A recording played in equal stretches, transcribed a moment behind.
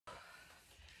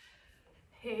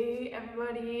Hey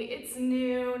everybody, it's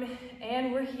noon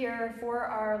and we're here for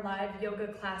our live yoga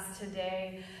class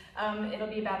today. It'll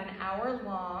be about an hour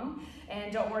long,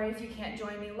 and don't worry if you can't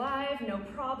join me live, no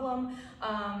problem.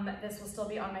 This will still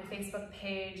be on my Facebook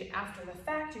page after the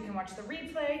fact. You can watch the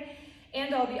replay,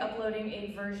 and I'll be uploading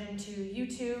a version to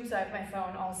YouTube, so I have my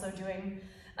phone also doing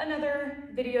another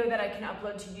video that I can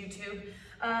upload to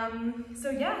YouTube. So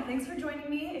yeah, thanks for joining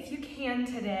me if you can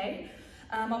today.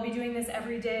 I'll be doing this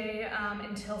every day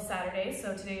until Saturday.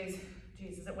 So today's,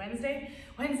 geez, is it Wednesday?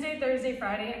 Wednesday, Thursday,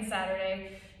 Friday, and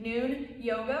Saturday. Noon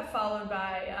yoga followed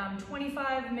by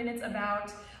 25 minutes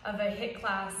about of a HIIT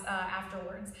class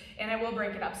afterwards. And I will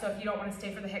break it up. So if you don't want to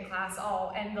stay for the HIIT class,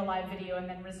 I'll end the live video and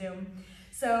then resume.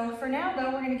 So for now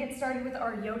though, we're going to get started with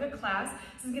our yoga class.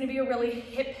 This is going to be a really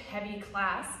hip heavy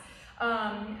class.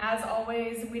 As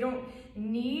always, we don't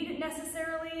need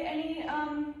necessarily any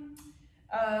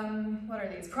what are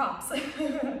these, props?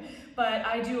 But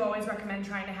I do always recommend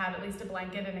trying to have at least a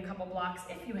blanket and a couple blocks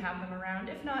if you have them around.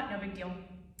 If not, no big deal.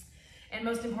 And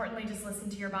most importantly, just listen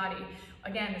to your body.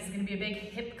 Again, this is going to be a big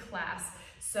hip class.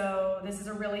 So this is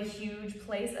a really huge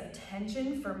place of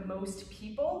tension for most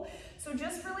people. So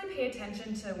just really pay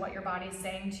attention to what your body is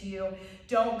saying to you.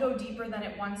 Don't go deeper than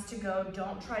it wants to go.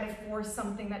 Don't try to force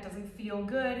something that doesn't feel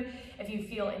good. If you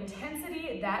feel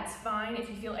intensity, that's fine. If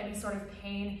you feel any sort of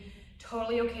pain,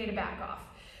 totally okay to back off.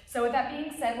 So with that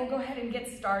being said, we'll go ahead and get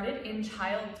started in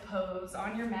child's pose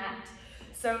on your mat.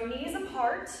 So knees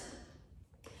apart,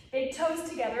 big toes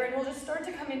together, and we'll just start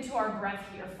to come into our breath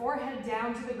here. Forehead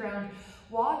down to the ground.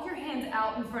 Walk your hands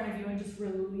out in front of you and just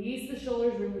release the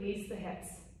shoulders, release the hips.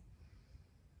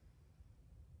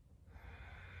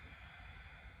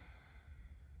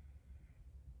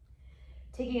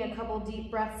 Taking a couple deep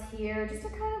breaths here, just to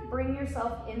kind of bring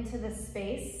yourself into this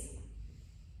space.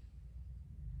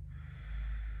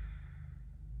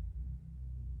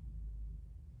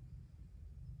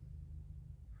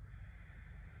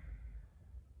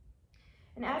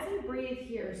 And as you breathe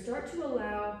here, start to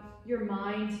allow your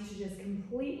mind to just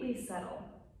completely settle.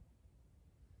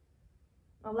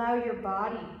 Allow your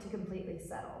body to completely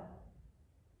settle.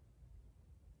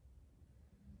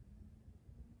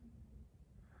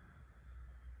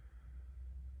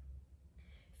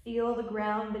 Feel the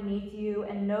ground beneath you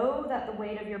and know that the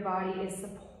weight of your body is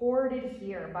supported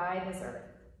here by this earth.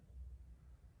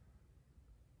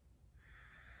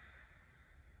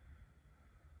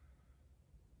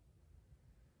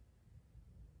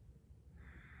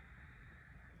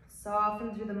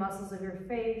 Soften through the muscles of your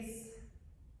face.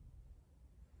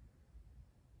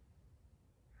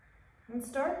 And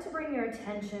start to bring your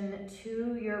attention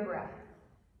to your breath.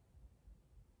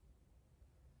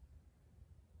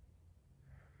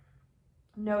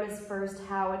 Notice first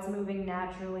how it's moving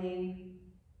naturally.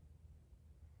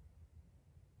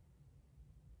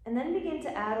 And then begin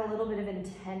to add a little bit of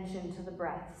intention to the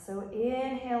breath. So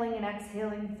inhaling and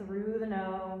exhaling through the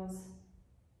nose.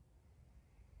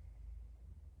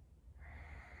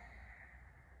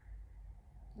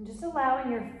 And just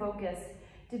allowing your focus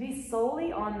to be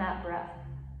solely on that breath.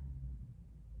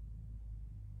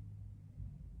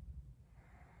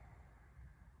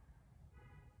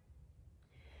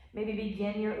 Maybe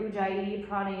begin your Ujjayi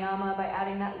pranayama by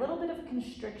adding that little bit of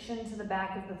constriction to the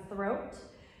back of the throat.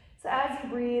 So as you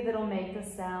breathe, it'll make the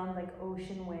sound like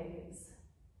ocean waves.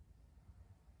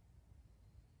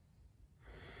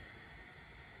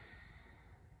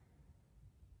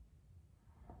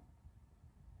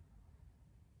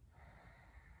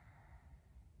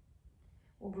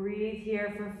 We'll breathe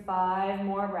here for 5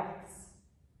 more breaths.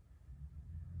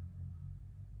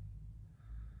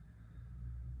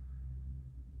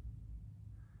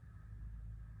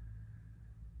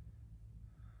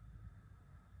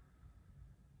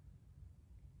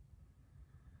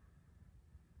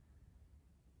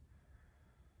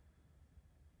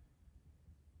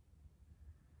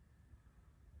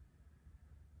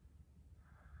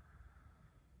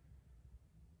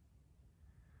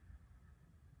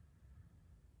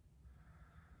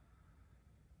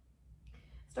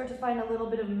 Start to find a little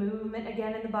bit of movement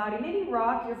again in the body. Maybe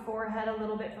rock your forehead a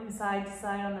little bit from side to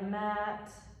side on the mat.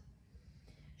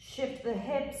 Shift the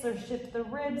hips or shift the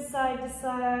ribs side to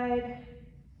side.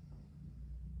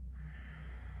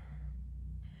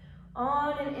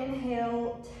 On an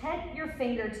inhale, tent your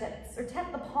fingertips, or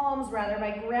tent the palms rather,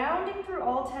 by grounding through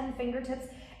all 10 fingertips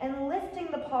and lifting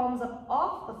the palms up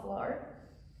off the floor.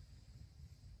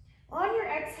 On your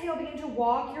exhale, begin to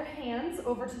walk your hands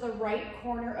over to the right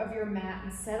corner of your mat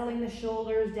and settling the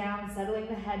shoulders down, settling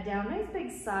the head down. Nice big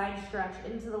side stretch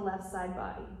into the left side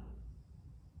body.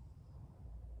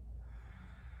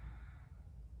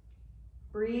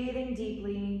 Breathing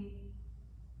deeply.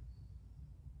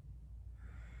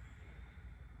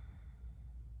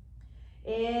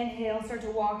 Inhale, start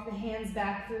to walk the hands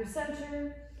back through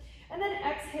center. And then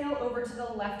exhale over to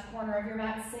the left corner of your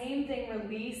mat. Same thing,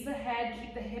 release the head,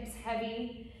 keep the hips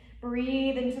heavy.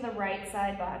 Breathe into the right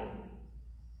side body.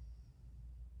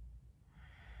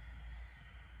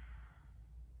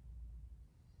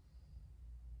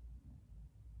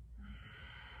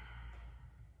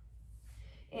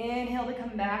 Inhale to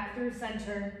come back through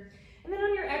center. And then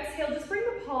on your exhale, just bring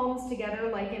the palms together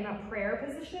like in a prayer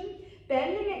position.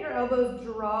 Bending at your elbows,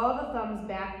 draw the thumbs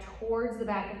back towards the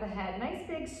back of the head. Nice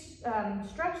big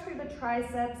stretch through the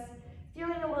triceps,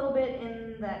 feeling a little bit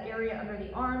in the area under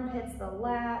the armpits, the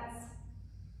lats.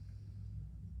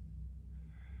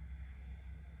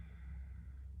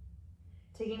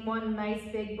 Taking one nice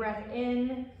big breath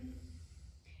in.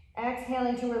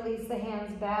 Exhaling to release the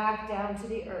hands back down to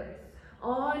the earth.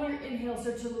 On your inhale,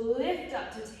 start to lift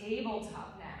up to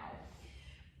tabletop now.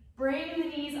 Bring the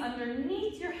knees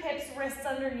underneath your hips, wrists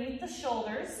underneath the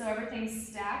shoulders, so everything's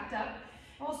stacked up.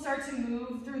 And we'll start to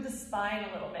move through the spine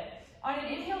a little bit. On an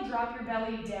inhale, drop your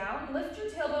belly down, lift your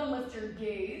tailbone, lift your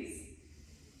gaze.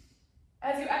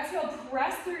 As you exhale,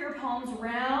 press through your palms,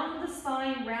 round the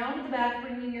spine, round the back,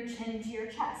 bringing your chin to your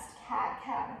chest.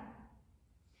 Cat-cow.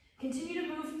 Continue to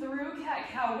move through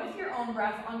cat-cow with your own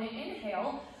breath. On an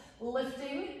inhale,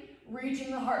 lifting,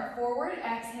 reaching the heart forward,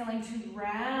 exhaling to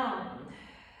round.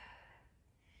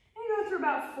 And go through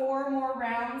about 4 more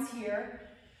rounds here,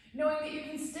 knowing that you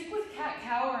can stick with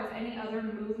cat-cow, or if any other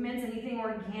movements, anything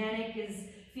organic is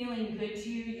feeling good to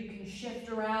you, you can shift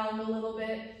around a little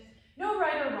bit. No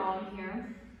right or wrong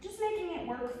here, just making it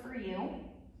work for you.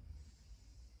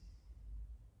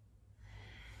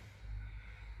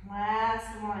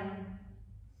 Last one.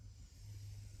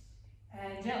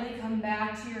 And gently come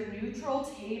back to your neutral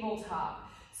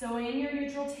tabletop. So in your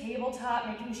neutral tabletop,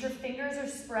 making sure fingers are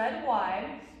spread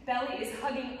wide, belly is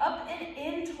hugging up and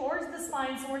in towards the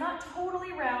spine, so we're not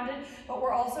totally rounded, but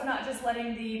we're also not just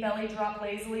letting the belly drop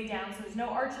lazily down, so there's no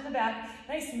arch in the back.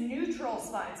 Nice neutral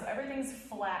spine, so everything's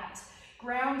flat.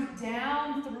 Ground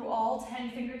down through all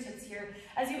 10 fingertips here.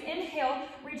 As you inhale,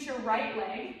 reach your right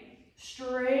leg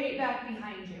straight back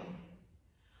behind you.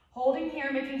 Holding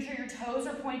here, making sure your toes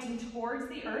are pointing towards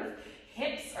the earth.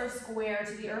 Hips are square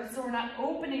to the earth, so we're not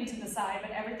opening to the side,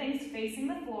 but everything's facing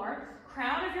the floor.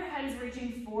 Crown of your head is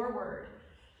reaching forward.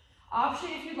 Option,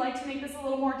 if you'd like to make this a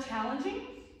little more challenging,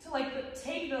 to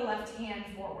take the left hand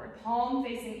forward, palm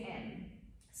facing in.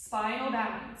 Spinal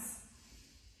balance.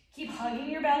 Keep hugging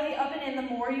your belly up and in.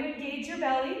 The more you engage your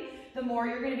belly, the more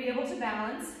you're going to be able to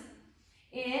balance.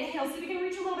 Inhale, see if you can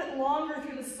reach a little bit longer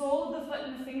through the sole of the foot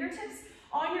and the fingertips.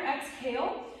 On your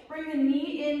exhale, bring the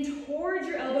knee in towards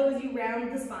your elbow as you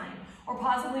round the spine, or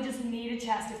possibly just knee to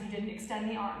chest if you didn't extend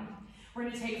the arm. We're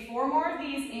going to take 4 more of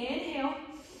these. Inhale,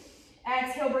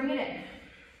 exhale, bring it in.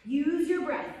 Use your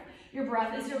breath. Your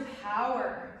breath is your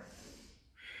power.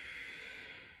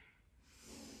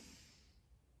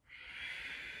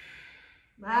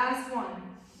 Last one.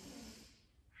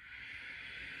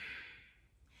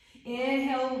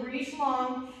 Inhale, reach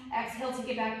long. Exhale, take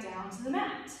it back down to the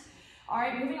mat. All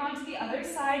right, moving on to the other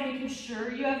side, making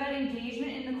sure you have that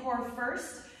engagement in the core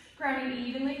first. Grounding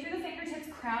evenly through the fingertips,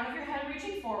 crown of your head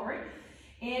reaching forward.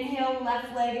 Inhale,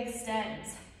 left leg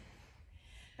extends.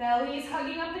 Belly is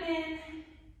hugging up and in.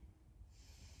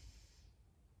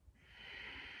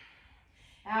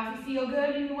 Now if you feel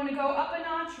good and you want to go up a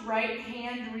notch, right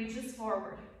hand reaches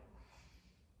forward.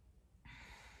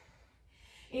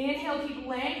 Inhale, keep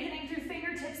lengthening through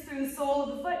fingertips through the sole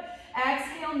of the foot.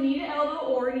 Exhale, knee to elbow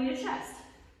or knee to chest.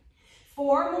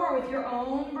 4 more with your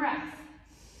own breath.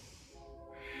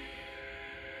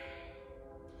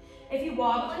 If you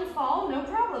wobble and fall, no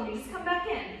problem. You just come back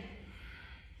in.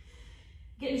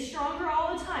 Getting stronger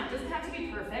all the time. Doesn't have to be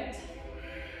perfect.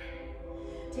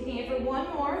 Taking it for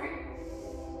 1 more.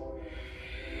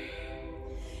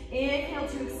 Inhale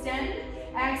to extend.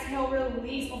 Exhale,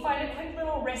 release. We'll find a quick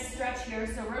little wrist stretch here.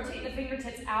 So rotate the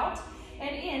fingertips out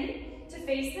and in to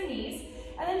face the knees.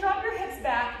 And then drop your hips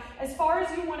back as far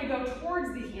as you want to go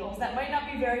towards the heels. That might not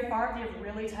be very far if you have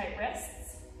really tight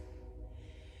wrists.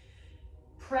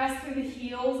 Press through the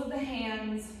heels of the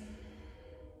hands.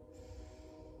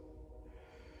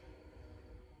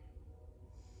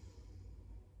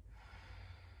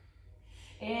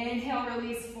 Inhale,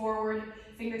 release forward.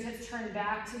 Fingertips turn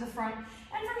back to the front.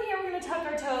 And from here, we're going to tuck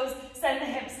our toes, send the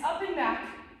hips up and back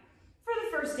for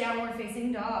the first downward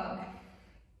facing dog.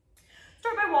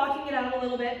 Start by walking it out a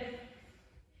little bit.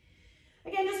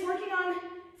 Again, just working on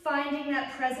finding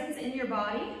that presence in your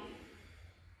body.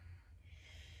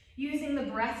 Using the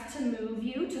breath to move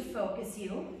you, to focus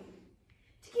you.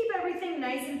 To keep everything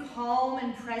nice and calm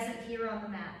and present here on the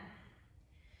mat.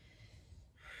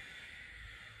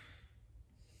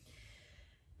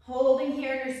 Holding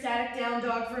here in your static down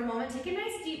dog for a moment. Take a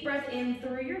nice deep breath in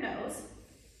through your nose.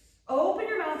 Open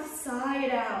your mouth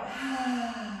side out.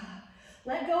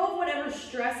 Let go of whatever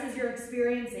stresses you're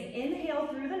experiencing. Inhale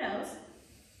through the nose.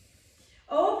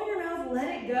 Open your mouth,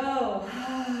 let it go.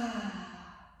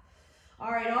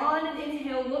 All right, on an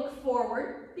inhale, look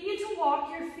forward. Begin to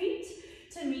walk your feet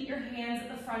to meet your hands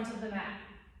at the front of the mat.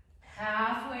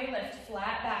 Halfway lift,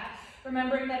 flat back.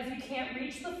 Remembering that if you can't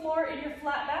reach the floor in your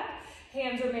flat back,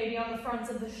 hands are maybe on the fronts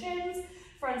of the shins,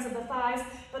 fronts of the thighs,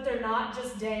 but they're not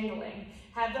just dangling.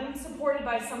 Have them supported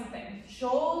by something.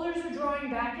 Shoulders are drawing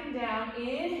back and down.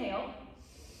 Inhale.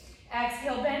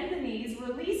 Exhale, bend the knees.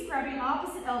 Release, grabbing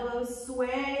opposite elbows.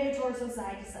 Sway the torso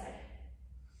side to side.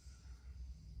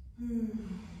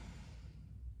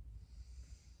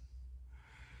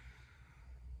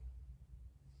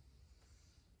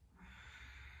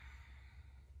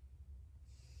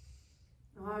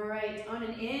 All right, on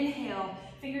an inhale,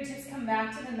 fingertips come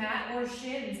back to the mat or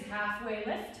shins, halfway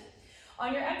lift.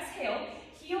 On your exhale,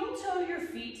 heel toe your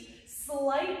feet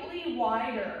slightly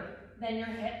wider than your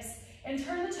hips and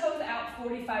turn the toes out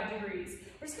 45 degrees.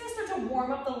 We're just gonna start to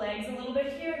warm up the legs a little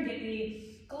bit here and get the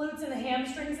glutes and the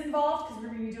hamstrings involved because we're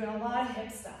gonna be doing a lot of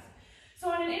hip stuff. So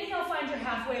on an inhale, find your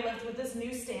halfway lift with this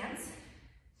new stance.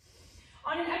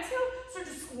 On an exhale, start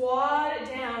to squat it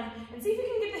down and see if you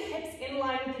can get the hips in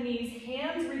line with the knees.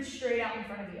 Hands reach straight out in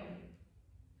front of you.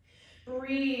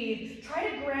 Breathe. Try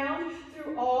to ground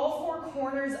through all four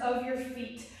corners of your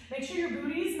feet. Make sure your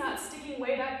booty's not sticking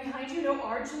way back behind you. No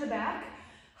arch in the back.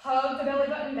 Hug the belly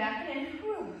button back and in.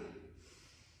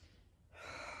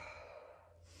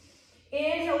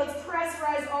 Inhale, let's press,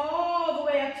 rise all the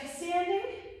way up to standing.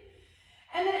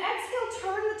 And then exhale,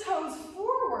 turn the toes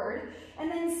forward and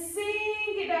then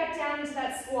sink it back down into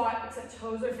that squat, except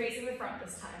toes are facing the front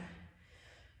this time.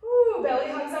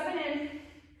 Belly hugs up and in.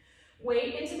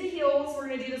 Weight into the heels. We're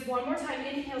gonna do this one more time.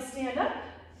 Inhale, stand up.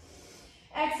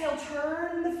 Exhale,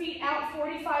 turn the feet out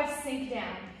 45, sink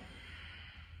down.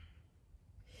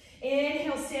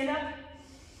 Inhale, stand up.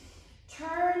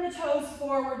 Turn the toes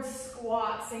forward,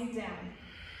 squat, sink down.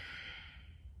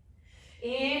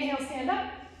 Inhale, stand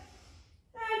up.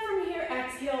 And from here,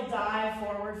 exhale, dive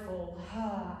forward, fold.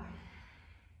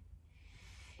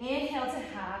 Inhale to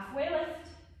halfway lift.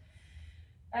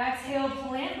 Exhale,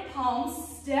 plant the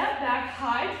palms, step back,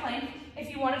 high plank.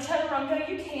 If you want to chaturanga,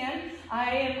 you can.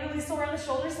 I am really sore on the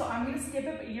shoulders, so I'm going to skip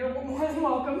it, but you're more than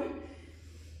welcome.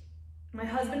 My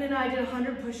husband and I did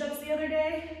 100 push-ups the other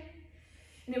day,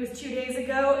 and it was 2 days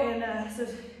ago, and so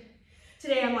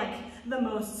today I'm like the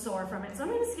most sore from it. So I'm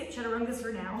going to skip chaturangas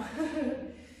for now.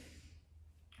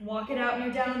 Walk it out in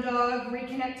your down dog,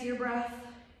 reconnect to your breath.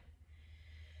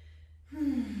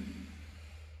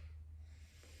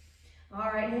 All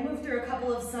right, we'll move through a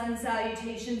couple of sun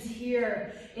salutations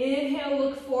here. Inhale,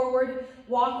 look forward,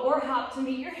 walk or hop to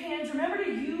meet your hands. Remember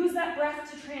to use that breath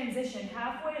to transition,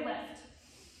 halfway lift.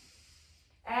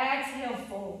 Exhale,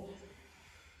 fold.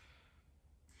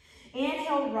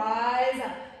 Inhale, rise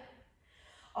up.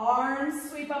 Arms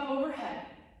sweep up overhead.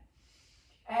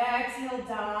 Exhale,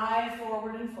 dive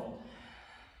forward and fold.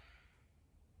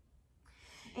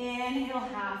 Inhale,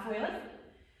 halfway lift.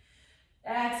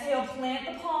 Exhale, plant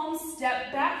the palms,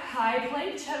 step back, high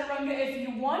plank, chaturanga if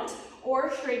you want,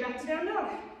 or straight back to down dog.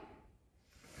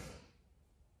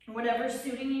 Whatever's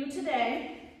suiting you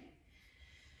today.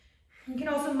 You can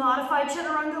also modify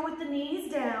chaturanga with the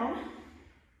knees down.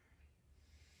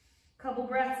 Couple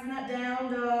breaths in that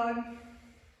down dog.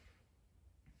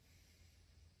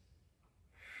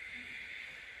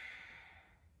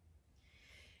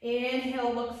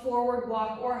 Inhale, look forward,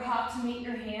 walk or hop to meet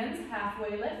your hands,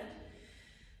 halfway lift.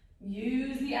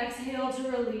 Use the exhale to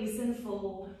release and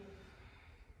fold.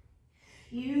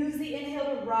 Use the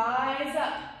inhale to rise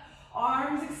up.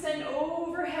 Arms extend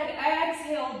overhead.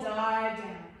 Exhale, dive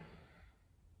down.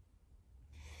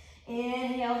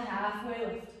 Inhale, halfway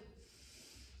lift.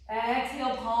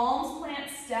 Exhale, palms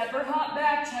plant, step or hop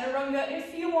back. Chaturanga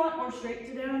if you want, or straight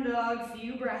to down dog.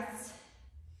 Few breaths.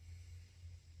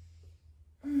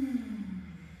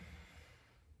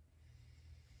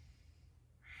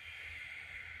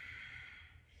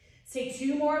 Take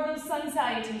 2 more of those sun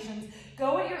salutations.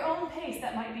 Go at your own pace.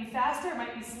 That might be faster, it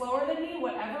might be slower than me,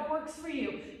 whatever works for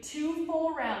you. 2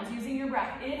 full rounds using your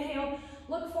breath. Inhale,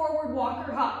 look forward, walk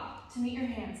or hop to meet your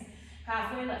hands.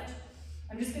 Halfway lift.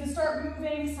 I'm just gonna start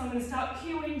moving, so I'm gonna stop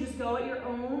cueing. Just go at your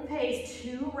own pace.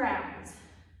 2 rounds.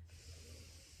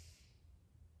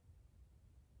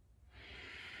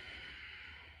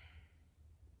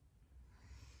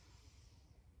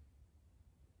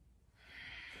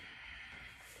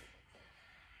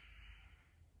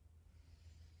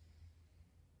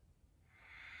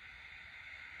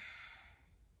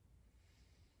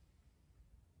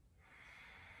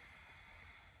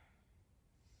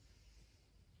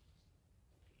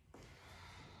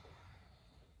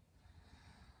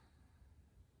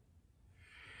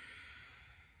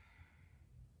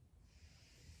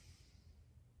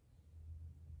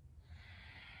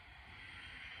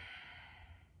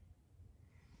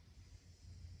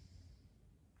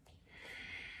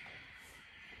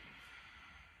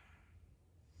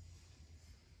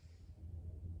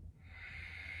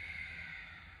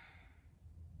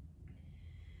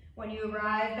 When you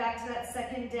arrive back to that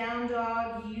second down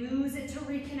dog, use it to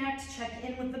reconnect, check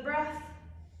in with the breath.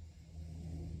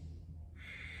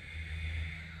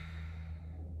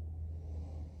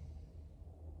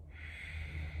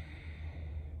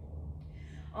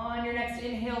 On your next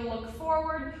inhale, look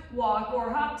forward, walk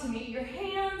or hop to meet your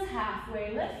hands,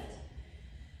 halfway lift.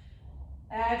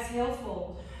 Exhale,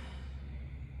 fold.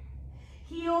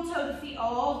 Heel toe the feet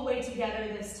all the way together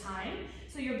this time.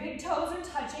 So your big toes are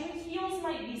touching, heels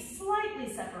might be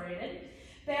slightly separated.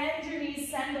 Bend your knees,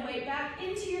 send the weight back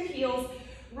into your heels.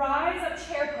 Rise up,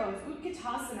 chair pose,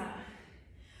 Utkatasana.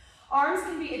 Arms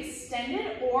can be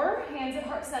extended or hands at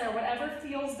heart center, whatever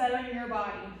feels better in your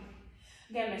body.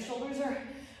 Again, my shoulders are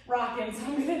rocking, so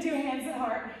I'm gonna do hands at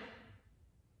heart.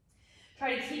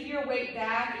 Try to keep your weight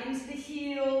back into the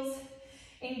heels.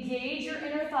 Engage your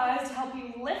inner thighs to help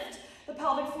you lift the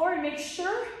pelvic floor and make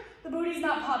sure the booty's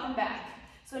not popping back.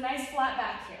 So nice flat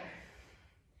back here.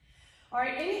 All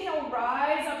right, inhale,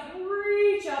 rise up,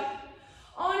 reach up.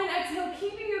 On an exhale,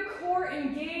 keeping your core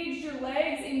engaged, your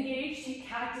legs engaged, take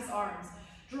cactus arms.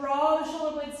 Draw the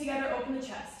shoulder blades together, open the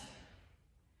chest.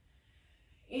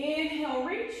 Inhale,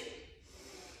 reach.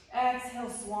 Exhale,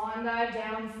 swan dive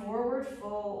down, forward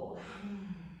fold.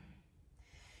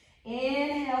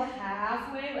 Inhale,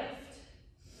 halfway lift.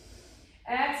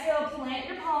 Exhale, plant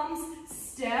your palms,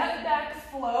 step back,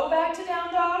 flow back to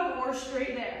down dog or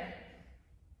straight there.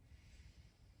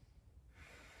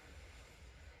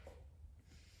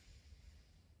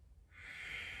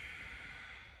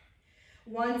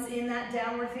 Once in that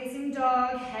downward facing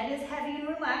dog, head is heavy and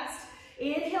relaxed.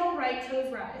 Inhale, right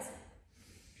toes rise.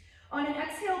 On an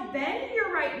exhale, bend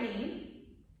your right knee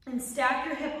and stack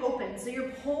your hip open. So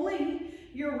you're pulling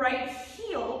your right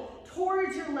heel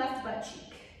towards your left butt cheek.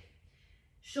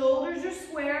 Shoulders are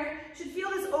square. Should feel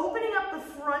this opening up the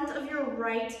front of your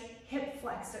right hip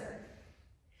flexor.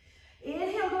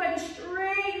 Inhale, go ahead and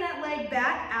straighten that leg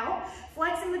back out,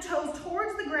 flexing the toes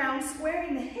towards the ground,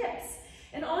 squaring the hips.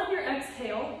 And on your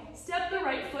exhale, step the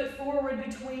right foot forward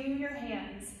between your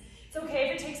hands. It's okay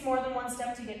if it takes more than one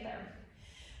step to get there.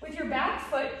 With your back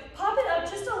foot, pop it up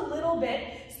just a little bit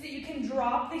so that you can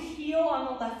drop the heel on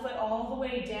the left foot all the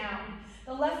way down.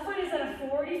 The left foot is at a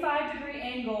 45-degree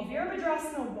angle,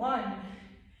 Virabhadrasana 1.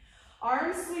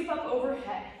 Arms sweep up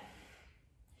overhead.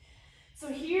 So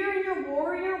here in your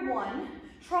warrior 1,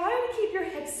 try to keep your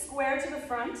hips square to the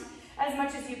front as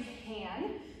much as you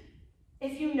can.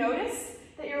 If you notice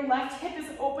that your left hip is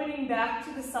opening back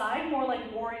to the side, more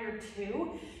like warrior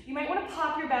 2, you might want to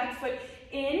pop your back foot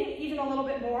in even a little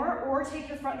bit more, or take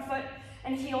your front foot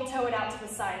and heel toe it out to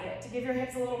the side of it to give your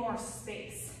hips a little more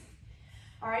space.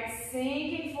 All right,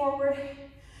 sinking forward.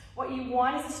 What you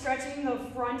want is stretching the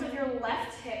front of your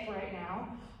left hip right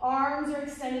now. Arms are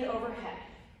extended overhead.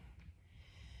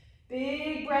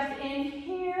 Big breath in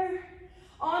here.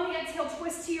 On the exhale,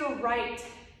 twist to your right.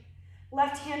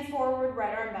 Left hand forward,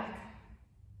 right arm back.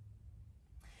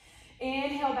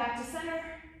 Inhale, back to center.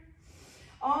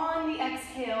 On the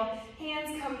exhale,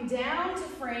 hands come down to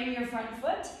frame your front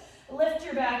foot. Lift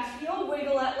your back heel,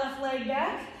 wiggle that left leg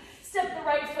back. Step the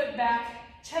right foot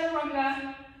back,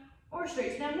 chaturanga, or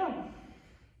straight down dog.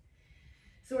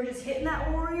 So we're just hitting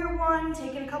that warrior 1,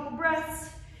 taking a couple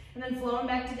breaths, and then flowing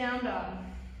back to down dog.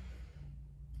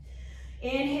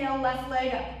 Inhale, left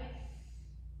leg up.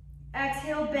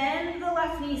 Exhale, bend the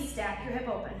left knee, stack your hip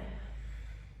open.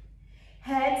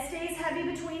 Head stays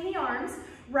heavy between the arms.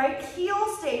 Right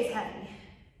heel stays heavy.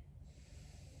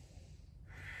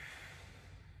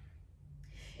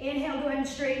 Inhale, go ahead and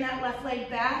straighten that left leg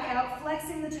back out,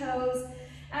 flexing the toes.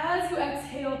 As you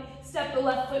exhale, step the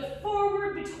left foot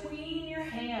forward between your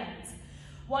hands.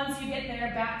 Once you get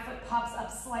there, back foot pops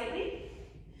up slightly,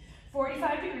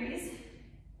 45 degrees.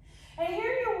 And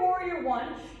here in your warrior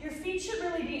 1, your feet should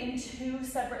really be in 2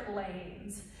 separate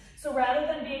lanes. So rather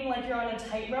than being like you're on a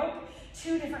tightrope,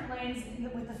 2 different lanes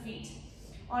with the feet.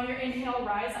 On your inhale,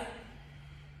 rise up.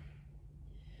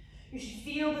 You should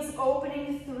feel this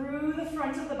opening through the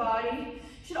front of the body.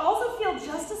 You should also feel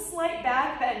just a slight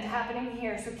back bend happening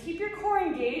here. So keep your core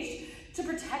engaged to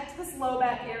protect this low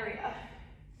back area.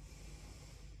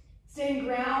 Staying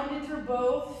grounded through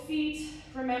both feet.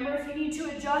 Remember, if you need to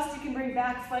adjust, you can bring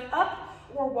back foot up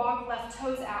or walk left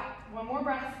toes out. One more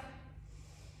breath.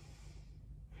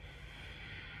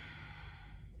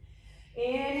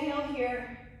 Inhale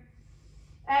here.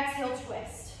 Exhale,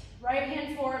 twist. Right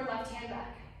hand forward, left hand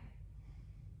back.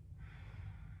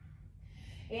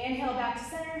 Inhale, back to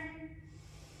center.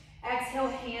 Exhale,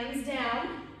 hands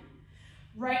down.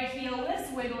 Right heel lifts,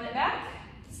 wiggle it back.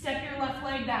 Step your left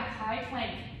leg back, high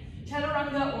plank.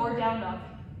 Chaturanga or down dog.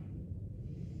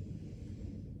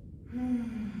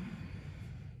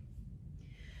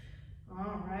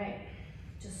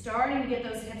 starting to get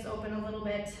those hips open a little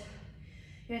bit.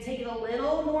 You're gonna take it a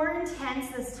little more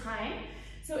intense this time.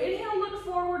 So inhale, look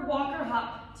forward, walk or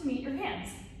hop to meet your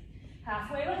hands.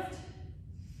 Halfway lift.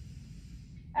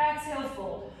 Exhale,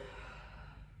 fold.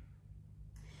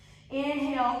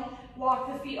 Inhale,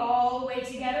 walk the feet all the way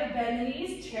together, bend the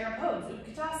knees, chair pose,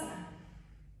 Utkatasana.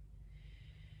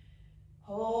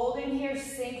 Holding here,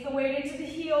 sink the weight into the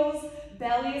heels,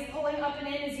 belly is pulling up and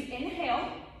in as you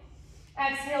inhale.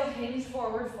 Exhale, hinge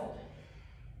forward, fold.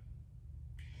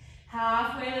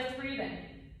 Halfway lift, breathe in.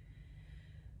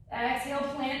 Exhale,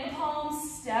 plant the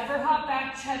palms, step or hop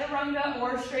back, chaturanga,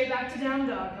 or straight back to down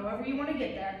dog, however you want to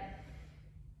get there.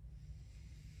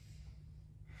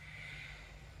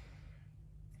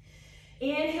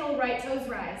 Inhale, right toes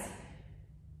rise.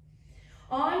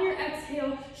 On your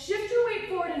exhale, shift your weight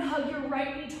forward and hug your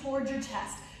right knee towards your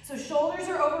chest. So shoulders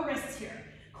are over wrists here.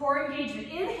 Core engagement.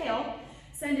 Inhale,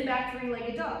 send it back,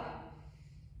 three-legged dog.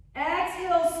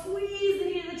 Exhale, squeeze the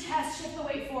knee to the chest, shift the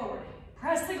weight forward.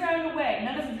 Press the ground away,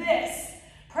 none of this.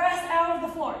 Press out of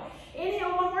the floor.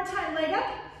 Inhale one more time, leg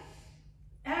up.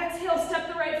 Exhale, step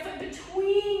the right foot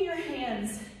between your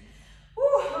hands.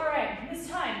 Whew, all right, this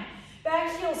time,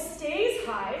 back heel stays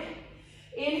high.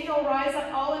 Inhale, rise up,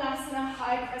 Alanasana,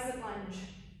 high crescent lunge.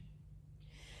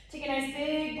 Take a nice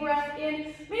big breath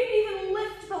in. Maybe even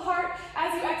lift the heart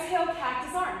as you exhale,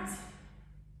 cactus arms.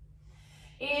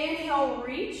 Inhale,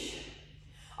 reach.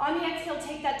 On the exhale,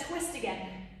 take that twist again.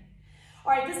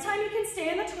 All right, this time you can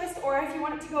stay in the twist, or if you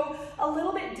want it to go a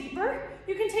little bit deeper,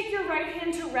 you can take your right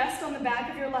hand to rest on the back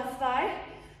of your left thigh.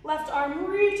 Left arm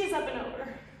reaches up and over.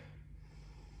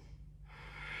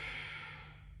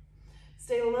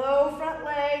 Stay low, front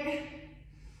leg.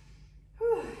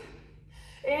 Whew.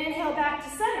 Inhale, back to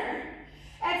center.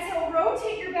 Exhale,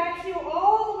 rotate your back heel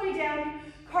all the way down.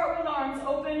 Cartwheel the arms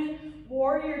open.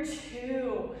 Warrior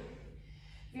two.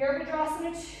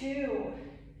 Virabhadrasana two.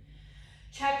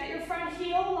 Check that your front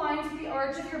heel aligns with the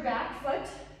arch of your back foot.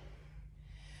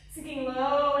 Sinking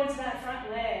low into that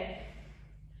front leg.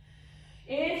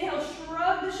 Inhale,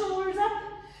 shrug the shoulders up.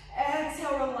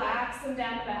 Exhale, relax them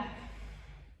down the back.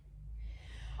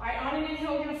 All right, on an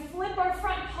inhale, we're gonna flip our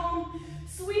front palm,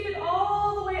 sweep it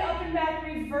all the way up and back,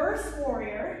 reverse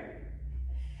warrior.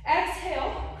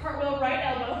 Exhale, cartwheel right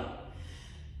elbow.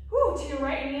 Whew, to your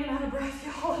right knee, I'm out of breath,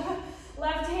 y'all.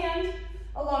 Left hand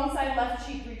alongside left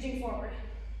cheek, reaching forward.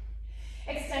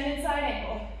 Extended side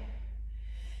ankle.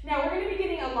 Now we're gonna be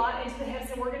getting a lot into the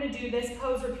hips, and we're gonna do this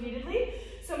pose repeatedly.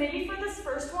 So maybe for this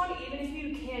first one, even if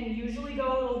you can usually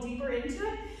go a little deeper into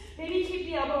it, maybe keep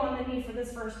the elbow on the knee for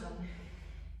this first one.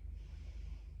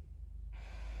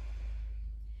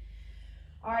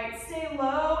 All right, stay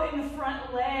low in the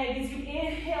front leg. As you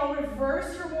inhale,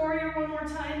 reverse your warrior one more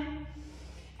time.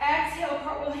 Exhale,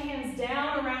 cartwheel hands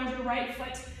down around your right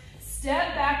foot.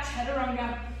 Step back,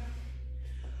 chaturanga,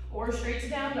 or straight to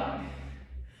down dog.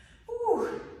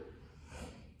 Ooh.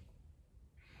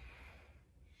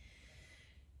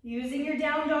 Using your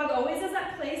down dog always as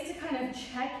that place to kind of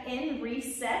check in,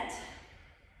 reset.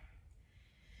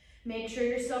 Make sure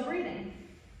you're still breathing.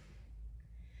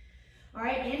 All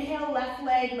right, inhale, left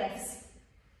leg lifts.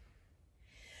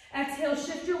 Exhale,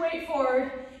 shift your weight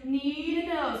forward, knee to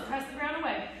nose, press the ground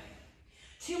away.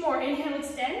 Two more, inhale,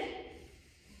 extend.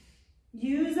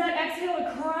 Use that exhale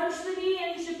to crunch the knee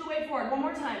and shift the weight forward. One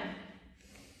more time.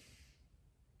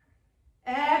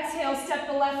 Exhale, step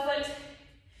the left foot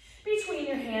between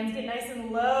your hands, get nice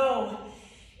and low.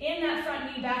 In that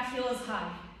front knee, back heel is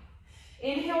high.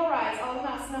 Inhale, rise,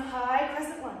 Alanasana, high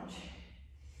crescent lunge.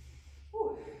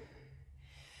 Whew.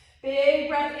 Big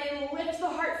breath in, lift the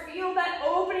heart, feel that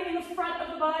opening in the front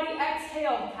of the body.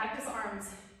 Exhale, cactus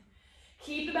arms.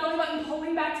 Keep the belly button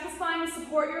pulling back to the spine,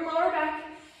 support your lower back.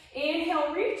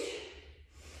 Inhale, reach.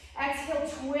 Exhale,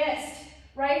 twist.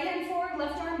 Right hand forward,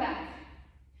 left arm back.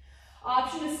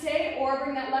 Option to stay or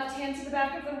bring that left hand to the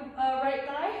back of the right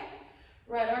thigh.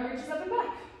 Right arm reaches up and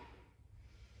back.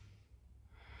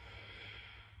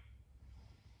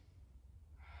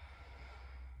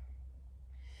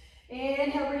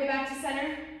 Inhale, bring it back to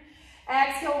center.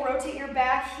 Exhale, rotate your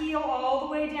back heel all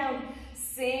the way down.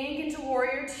 Sink into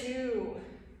warrior two.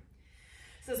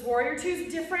 So this warrior two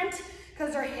is different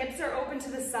because our hips are open to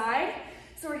the side.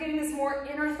 So we're getting this more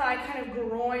inner thigh kind of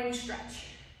groin stretch.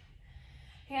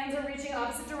 Hands are reaching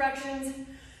opposite directions.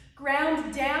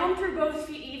 Ground down through both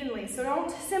feet evenly. So don't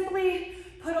simply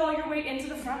put all your weight into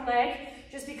the front leg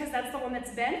just because that's the one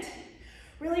that's bent.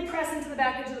 Really press into the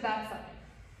back edge of the back foot.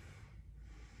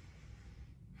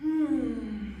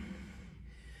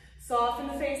 Soften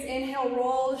the face, inhale,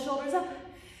 roll the shoulders up.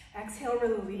 Exhale,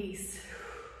 release.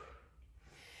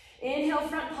 Inhale,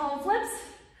 front palm flips.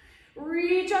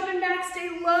 Reach up and back, stay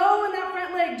low in that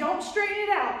front leg. Don't straighten it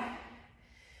out.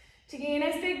 Take a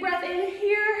nice big breath in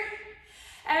here.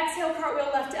 Exhale,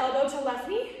 cartwheel left elbow to left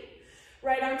knee.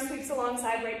 Right arm sweeps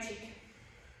alongside right cheek.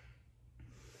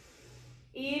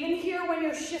 Even here when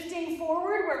you're shifting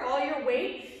forward, where all your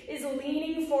weight is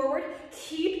leaning forward,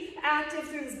 keep active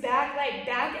through this back leg,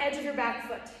 back edge of your back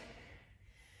foot.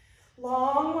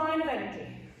 Long line of energy.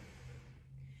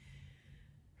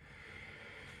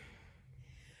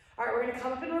 All right, we're gonna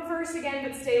come up in reverse again,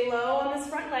 but stay low on this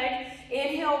front leg.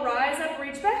 Inhale, rise up,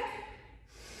 reach back.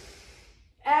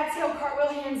 Exhale,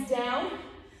 cartwheel, hands down.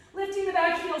 Lifting the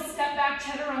back heel, step back,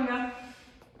 chaturanga.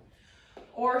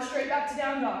 Or straight back to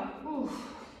down dog. Ooh.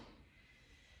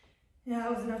 Yeah,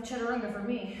 that was enough chaturanga for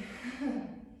me.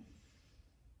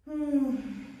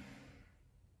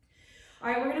 All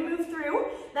right, we're gonna move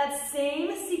through that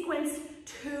same sequence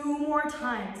 2 more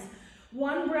times.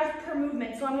 1 breath per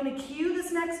movement. So I'm gonna cue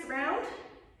this next round,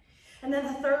 and then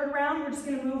the 3rd round, we're just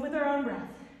gonna move with our own breath.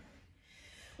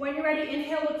 When you're ready,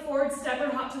 inhale, look forward, step or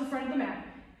hop to the front of the mat.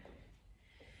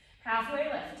 Halfway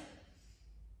lift.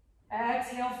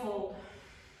 Exhale, fold.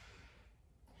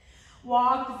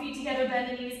 Walk the feet together,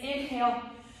 bend the knees. Inhale,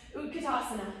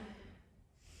 Utkatasana.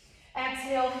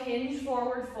 Exhale, hinge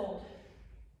forward, fold.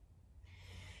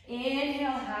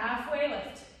 Inhale, halfway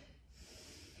lift.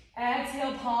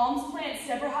 Exhale, palms plant,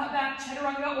 step or hop back,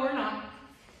 chaturanga or not.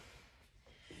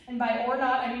 And by or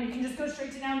not, I mean you can just go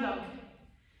straight to down dog.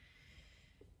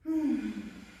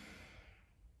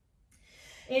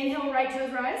 Inhale, right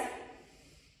toes rise.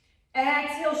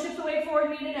 Exhale, shift the weight forward,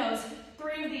 knee to nose.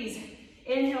 3 of these.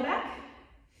 Inhale back.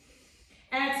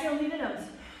 Exhale, knee to nose.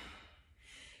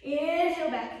 Inhale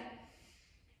back.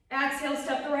 Exhale,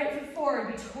 step the right foot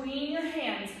forward between your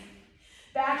hands.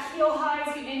 Back heel high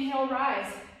as you inhale,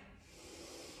 rise.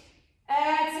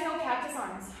 Exhale, cactus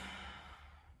arms.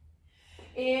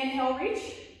 Inhale, reach.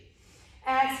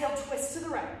 Exhale, twist to the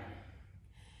right.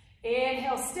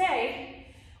 Inhale, stay.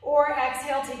 Or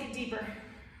exhale, take it deeper.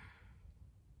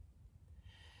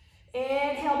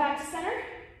 Inhale, back to center.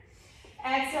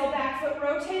 Exhale, back foot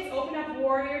rotates, open up,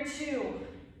 warrior 2.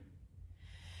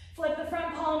 Flip the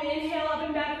front palm, inhale, up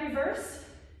and back, reverse.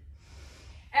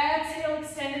 Exhale,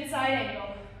 extended side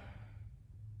angle.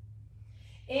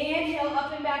 Inhale,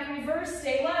 up and back, reverse,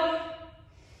 stay low.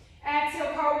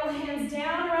 Exhale, cartwheel, hands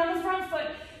down around the front foot.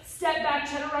 Step back,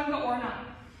 chaturanga or not.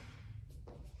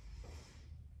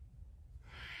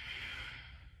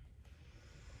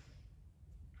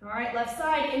 All right, left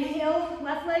side, inhale,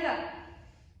 left leg up.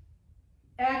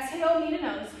 Exhale, knee to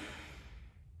nose.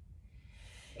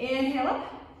 Inhale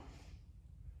up.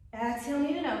 Exhale,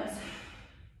 knee to nose.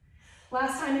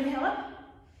 Last time, inhale up.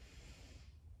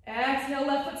 Exhale,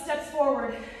 left foot steps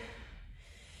forward.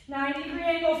 90-degree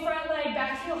angle, front leg,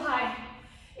 back heel high.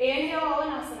 Inhale,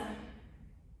 Alanasana.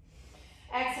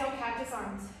 Exhale, cactus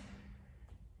arms.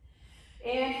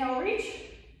 Inhale, reach.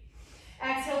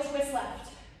 Exhale, twist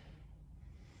left.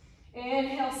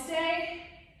 Inhale, stay.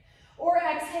 Or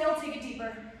exhale, take it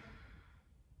deeper.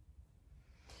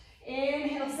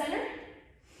 Inhale, center.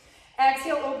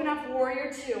 Exhale, open up,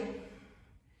 warrior 2.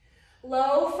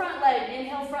 Low front leg,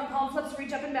 inhale, front palm flips,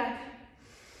 reach up and back.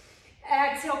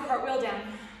 Exhale, cartwheel down.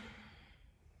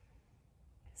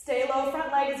 Stay low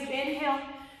front leg as you inhale,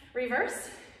 reverse.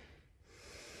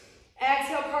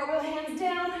 Exhale, cartwheel, hands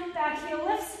down, back heel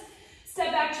lifts.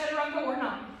 Step back, chaturanga or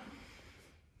not.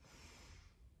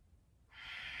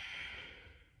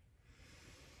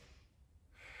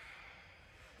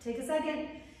 Take a second.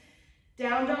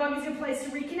 Down dog is your place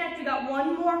to reconnect. We got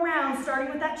 1 more round,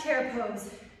 starting with that chair pose.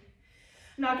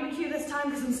 I'm not gonna cue this time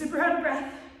because I'm super out of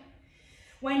breath.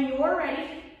 When you're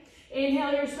ready,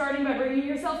 inhale, you're starting by bringing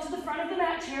yourself to the front of the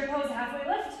mat, chair pose, halfway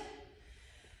lift.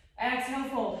 Exhale,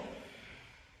 fold.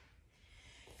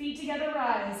 Feet together,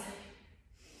 rise.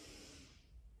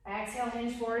 Exhale,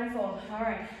 hinge forward and fold. All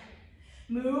right.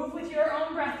 Move with your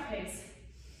own breath pace.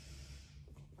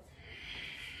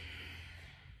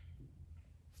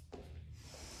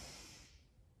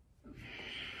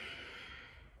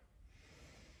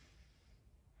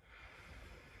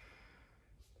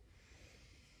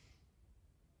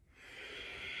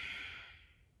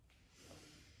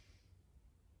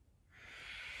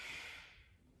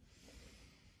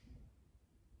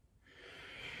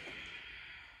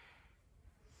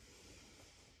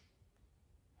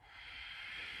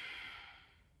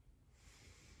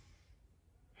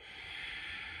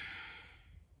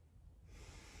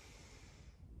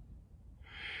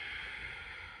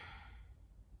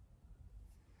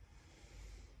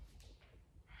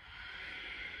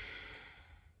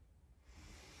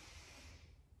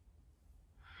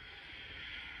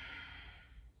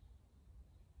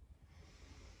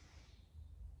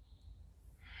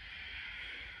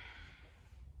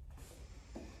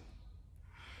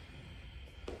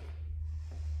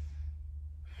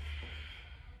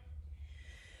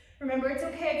 Remember, it's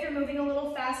okay if you're moving a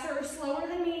little faster or slower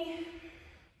than me.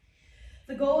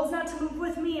 The goal is not to move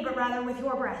with me, but rather with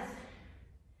your breath.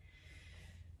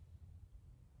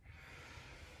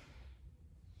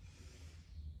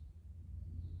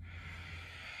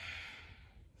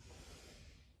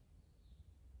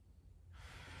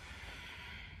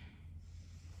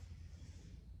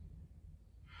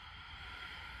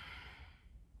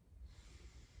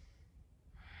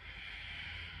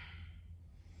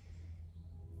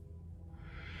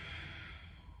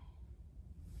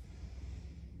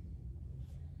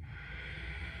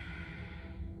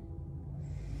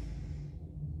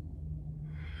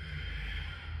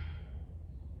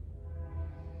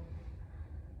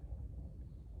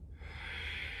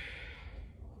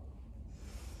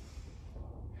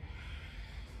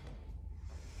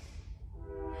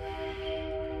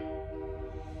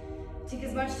 Take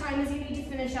as much time as you need to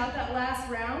finish out that last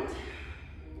round.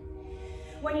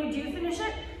 When you do finish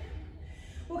it,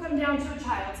 we'll come down to a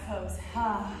child's pose.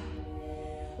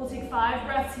 We'll take 5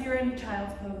 breaths here in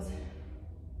child's pose.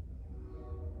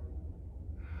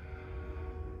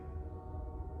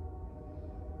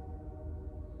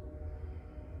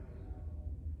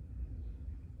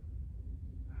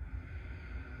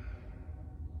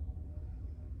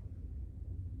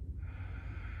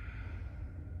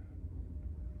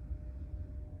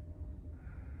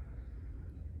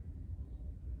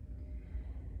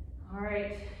 All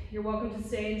right, you're welcome to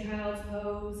stay in child's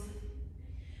pose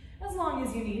as long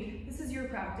as you need. This is your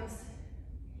practice.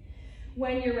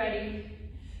 When you're ready,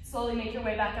 slowly make your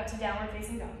way back up to downward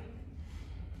facing dog.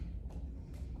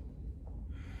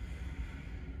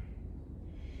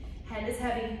 Head is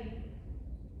heavy.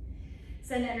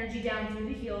 Send energy down through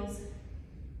the heels.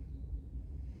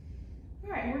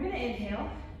 All right, we're gonna inhale.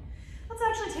 Let's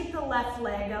actually take the left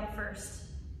leg up first.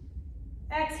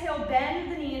 Exhale,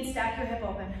 bend the knee and stack your hip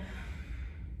open.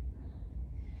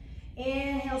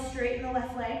 Inhale, straighten the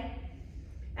left leg.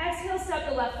 Exhale, step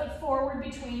the left foot forward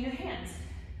between your hands.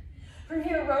 From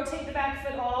here, rotate the back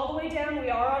foot all the way down. We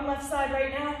are on left side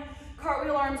right now.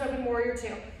 Cartwheel arms open, warrior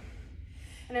 2.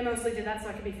 And I mostly did that so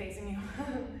I could be facing you.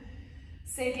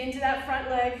 Sink into that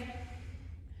front leg.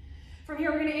 From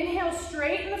here, we're gonna inhale,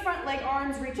 straighten the front leg,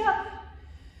 arms reach up.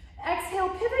 Exhale,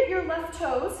 pivot your left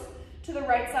toes to the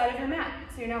right side of your mat.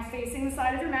 So you're now facing the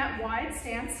side of your mat, wide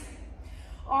stance.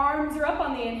 Arms are up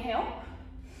on the inhale.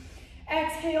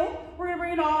 Exhale, we're gonna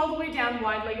bring it all the way down,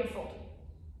 wide-legged fold.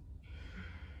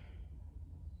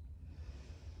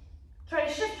 Try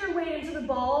to shift your weight into the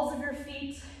balls of your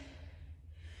feet.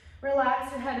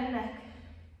 Relax your head and neck.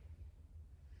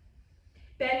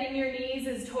 Bending your knees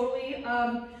is totally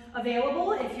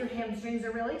available if your hamstrings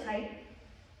are really tight.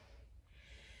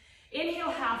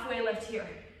 Inhale, halfway lift here.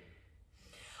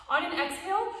 On an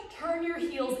exhale, turn your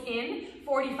heels in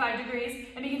 45 degrees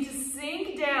and begin to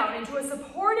sink down into a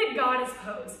supported goddess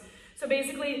pose. So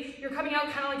basically, you're coming out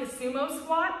kind of like a sumo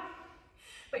squat,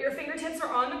 but your fingertips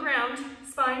are on the ground,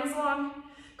 spine is long,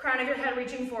 crown of your head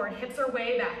reaching forward, hips are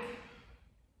way back.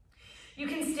 You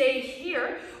can stay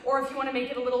here, or if you want to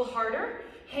make it a little harder,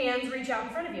 hands reach out in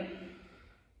front of you.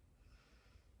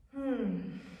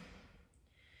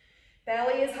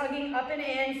 Belly is hugging up and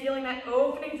in, feeling that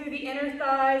opening through the inner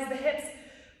thighs, the hips.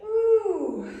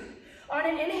 Ooh. On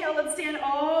an inhale, let's stand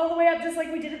all the way up just like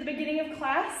we did at the beginning of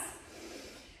class.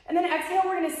 And then exhale,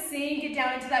 we're gonna sink it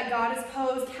down into that goddess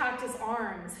pose, cactus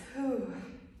arms. Ooh.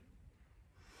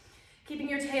 Keeping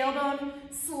your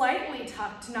tailbone slightly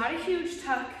tucked, not a huge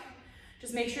tuck.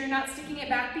 Just make sure you're not sticking it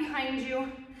back behind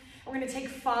you. We're gonna take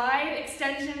 5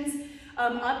 extensions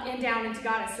up and down into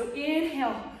goddess. So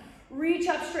inhale. Reach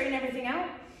up, straighten everything out.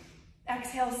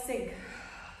 Exhale, sink.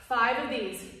 5 of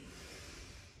these.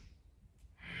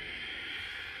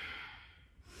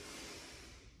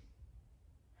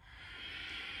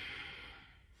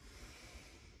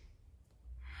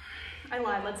 I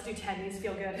lied, let's do 10. These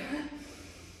feel good.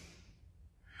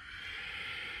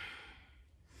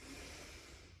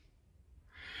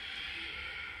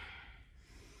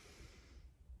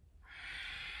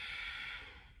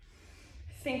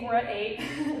 I think we're at 8.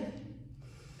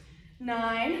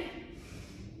 9,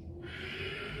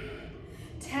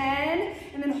 10,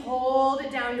 and then hold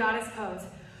it down, goddess pose.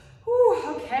 Whew,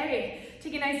 okay.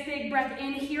 Take a nice big breath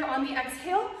in here on the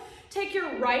exhale. Take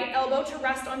your right elbow to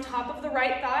rest on top of the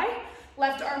right thigh.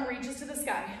 Left arm reaches to the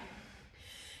sky.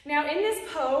 Now in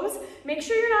this pose, make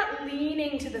sure you're not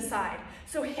leaning to the side.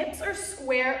 So hips are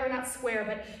square, or not square,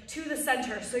 but to the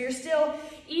center. So you're still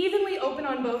evenly open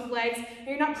on both legs, and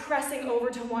you're not pressing over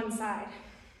to one side.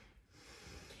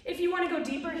 If you want to go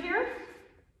deeper here,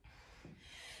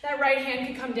 that right hand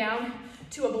could come down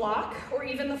to a block or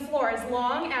even the floor, as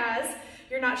long as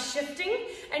You're not shifting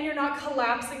and you're not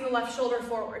collapsing the left shoulder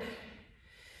forward.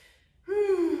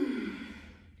 Whew.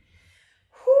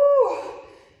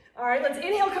 All right, let's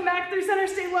inhale, come back through center,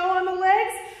 stay low on the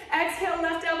legs. Exhale,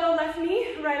 left elbow, left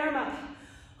knee, right arm up.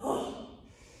 Oh.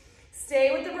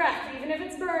 Stay with the breath, even if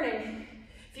it's burning.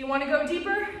 If you want to go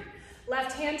deeper,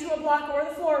 left hand to a block or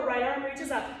the floor, right arm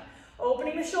reaches up.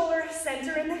 Opening the shoulder,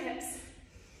 center in the hips.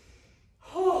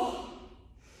 Oh.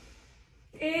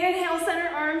 Inhale, center,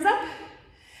 arms up.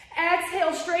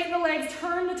 Exhale, straighten the legs,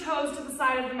 turn the toes to the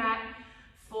side of the mat.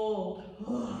 Fold.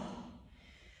 Oh.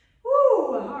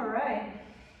 Woo, all right.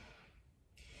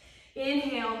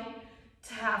 Inhale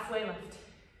to halfway lift.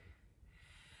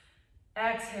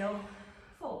 Exhale,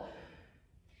 fold.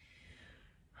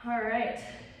 All right.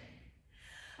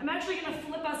 I'm actually gonna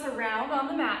flip us around on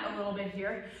the mat a little bit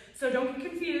here, so don't get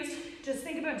confused. Just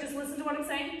listen to what I'm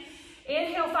saying.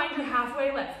 Inhale, find your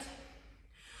halfway lift.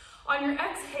 On your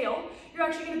exhale, you're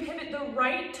actually gonna pivot the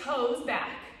right toes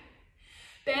back.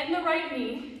 Bend the right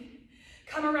knee.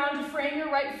 Come around to frame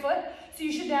your right foot, so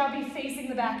you should now be facing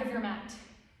the back of your mat.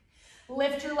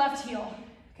 Lift your left heel,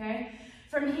 okay?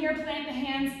 From here, plant the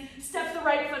hands, step the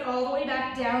right foot all the way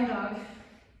back, down dog.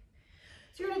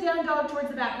 So you're in a down dog towards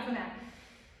the back of the mat.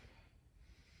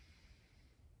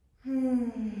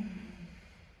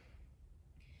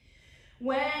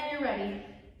 When you're ready,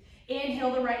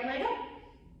 inhale the right leg up.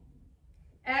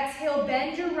 Exhale,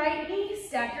 bend your right knee,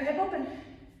 stack your hip open.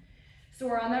 So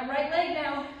we're on that right leg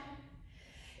now.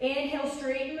 Inhale,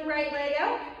 straighten the right leg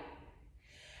out.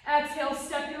 Exhale,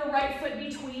 step your right foot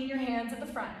between your hands at the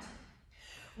front.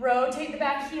 Rotate the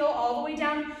back heel all the way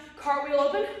down. Cartwheel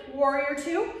open, warrior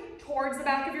two, towards the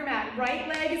back of your mat. Right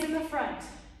leg is in the front.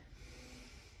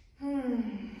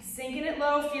 Sinking it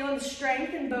low, feeling the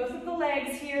strength in both of the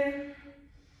legs here.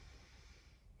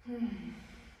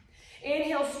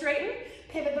 Inhale, straighten.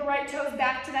 Pivot the right toes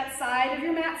back to that side of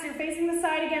your mat. So you're facing the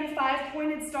side again,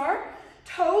 5-pointed star.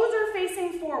 Toes are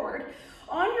facing forward.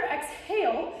 On your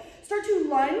exhale, start to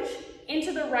lunge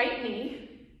into the right knee,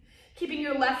 keeping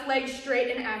your left leg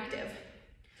straight and active.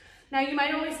 Now you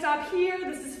might only stop here,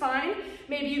 this is fine.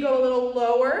 Maybe you go a little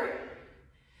lower.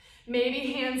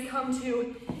 Maybe hands come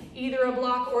to either a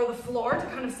block or the floor to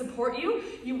kind of support you.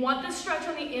 You want this stretch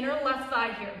on the inner left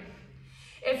thigh here.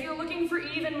 If you're looking for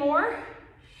even more,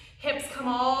 hips come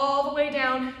all the way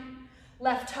down,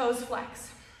 left toes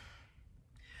flex.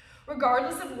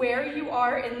 Regardless of where you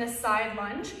are in this side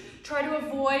lunge, try to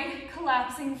avoid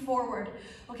collapsing forward.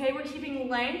 Okay, we're keeping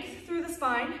length through the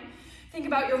spine. Think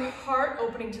about your heart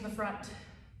opening to the front.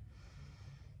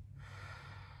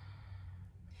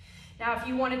 Now, if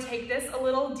you want to take this a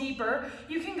little deeper,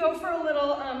 you can go for a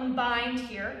little bind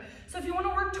here. So if you want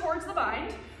to work towards the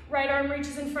bind, right arm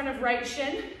reaches in front of right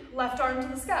shin, left arm to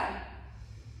the sky.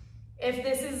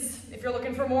 If you're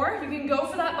looking for more, you can go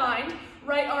for that bind.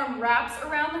 Right arm wraps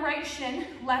around the right shin,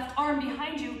 left arm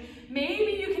behind you.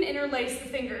 Maybe you can interlace the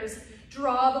fingers,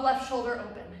 draw the left shoulder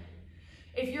open.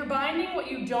 If you're binding,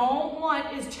 what you don't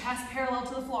want is chest parallel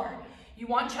to the floor. You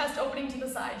want chest opening to the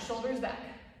side, shoulders back.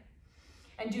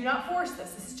 And do not force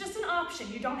this. This is just an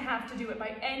option. You don't have to do it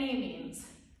by any means.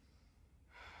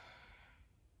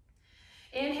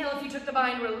 Inhale, if you took the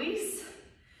bind, release.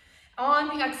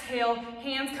 On the exhale,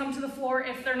 hands come to the floor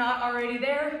if they're not already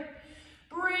there.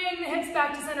 Bring the hips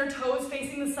back to center, toes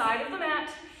facing the side of the mat,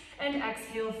 and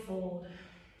exhale, fold.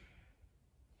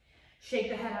 Shake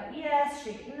the head out, yes,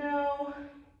 shake it, no.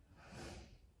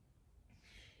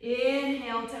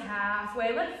 Inhale to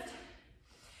halfway lift.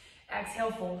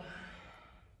 Exhale, fold.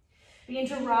 Begin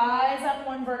to rise up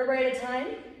one vertebrae at a time.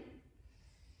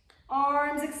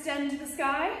 Arms extend to the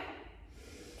sky.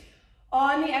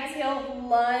 On the exhale,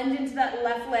 lunge into that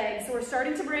left leg. So we're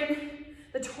starting to bring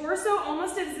the torso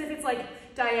almost as if it's like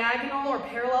diagonal or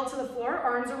parallel to the floor.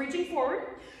 Arms are reaching forward.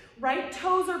 Right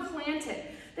toes are planted.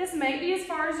 This might be as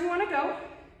far as you want to go.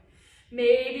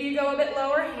 Maybe you go a bit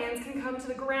lower. Hands can come to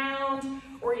the ground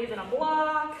or even a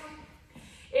block.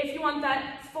 If you want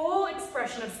that full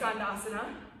expression of Skandasana,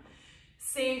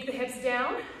 sink the hips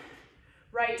down,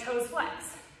 right toes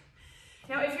flex.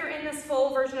 Now, if you're in this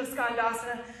full version of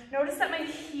Skandasana, notice that my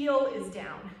heel is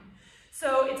down.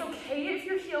 So it's okay if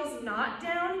your heel's not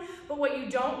down, but what you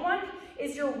don't want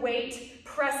is your weight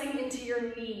pressing into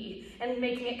your knee and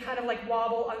making it kind of like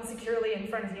wobble unsecurely in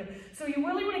front of you. So you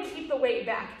really want to keep the weight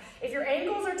back. If your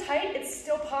ankles are tight, it's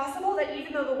still possible that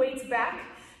even though the weight's back,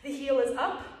 the heel is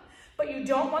up, but you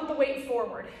don't want the weight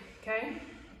forward, okay?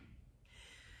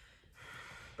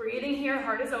 Breathing here,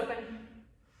 heart is open.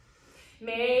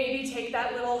 Maybe take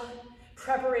that little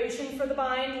preparation for the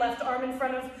bind, left arm in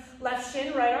front of left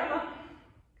shin, right arm up.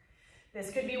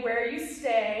 This could be where you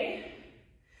stay.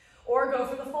 or go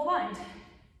for the full bind.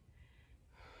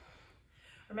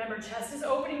 Remember, chest is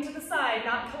opening to the side,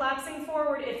 not collapsing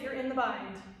forward if you're in the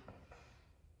bind.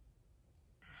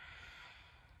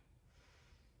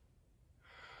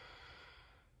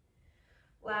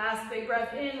 Last big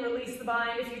breath in, release the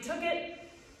bind if you took it.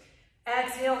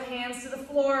 Exhale, hands to the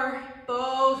floor,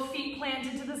 both feet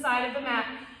planted to the side of the mat.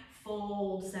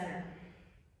 Fold center.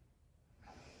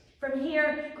 From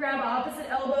here, grab opposite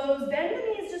elbows, bend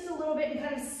the knees just a little bit and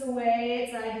kind of sway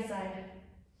it side to side.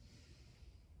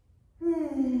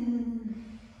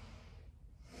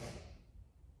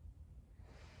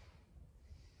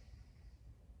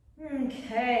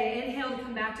 Okay, inhale to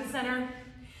come back to center.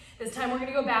 This time we're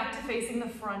going to go back to facing the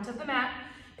front of the mat.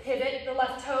 Pivot the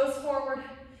left toes forward.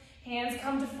 Hands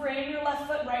come to frame your left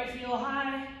foot, right heel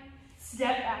high.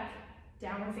 Step back,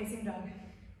 downward facing dog.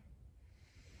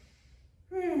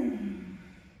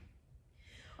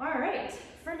 All right,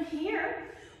 from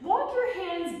here, walk your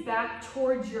hands back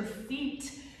towards your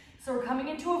feet. So we're coming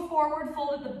into a forward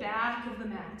fold at the back of the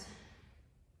mat.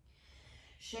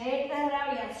 Shake that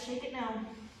out, yes, shake it now.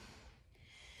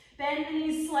 Bend the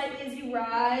knees slightly as you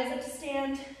rise up to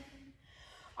stand.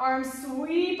 Arms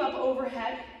sweep up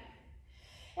overhead.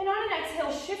 And on an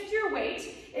exhale, shift your weight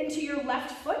into your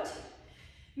left foot.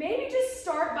 Maybe just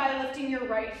start by lifting your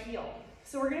right heel.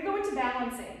 So we're gonna go into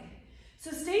balancing.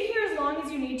 So stay here as long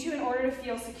as you need to in order to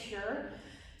feel secure.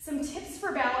 Some tips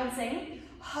for balancing: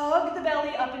 hug the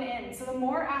belly up and in. So the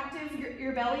more active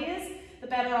your belly is, the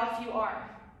better off you are.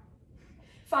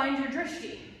 Find your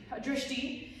drishti. A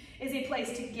drishti is a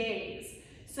place to gaze.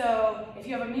 So if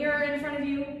you have a mirror in front of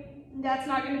you, that's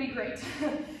not going to be great.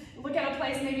 Look at a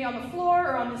place maybe on the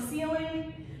floor or on the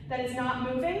ceiling that is not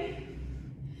moving.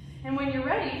 And when you're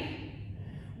ready,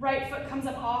 right foot comes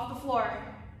up off the floor,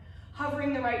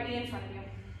 hovering the right knee in front of you.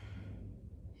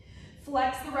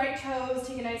 Flex the right toes,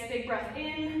 take a nice big breath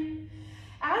in.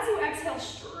 As you exhale,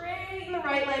 straighten the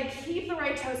right leg, keep the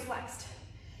right toes flexed.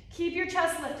 Keep your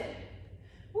chest lifted.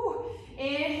 Woo.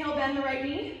 Inhale, bend the right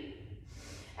knee.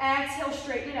 Exhale,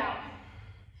 straighten it out.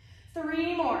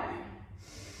 3 more.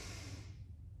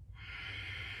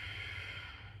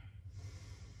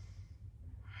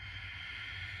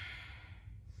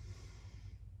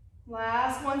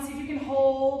 Last one, see if you can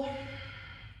hold.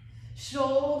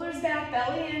 Shoulders back,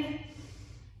 belly in.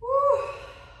 Woo.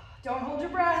 Don't hold your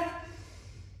breath.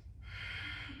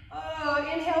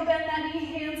 Inhale, bend that knee,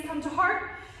 hands come to heart.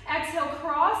 Exhale,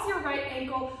 cross your right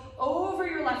ankle over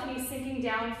your left knee, sinking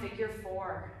down, figure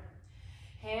 4.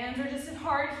 Hands are just at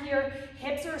heart here.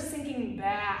 Hips are sinking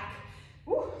back.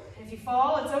 Woo. If you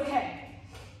fall, it's okay.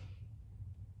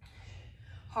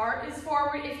 Heart is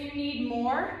forward if you need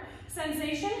more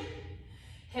sensation.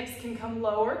 Hips can come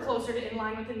lower, closer to in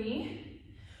line with the knee.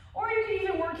 Or you can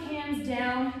even work hands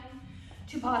down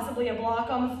to possibly a block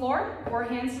on the floor or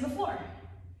hands to the floor.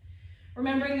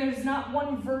 Remembering there's not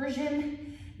one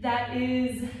version that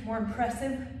is more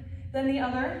impressive than the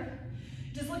other.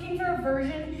 Just looking for a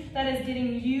version that is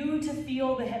getting you to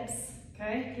feel the hips,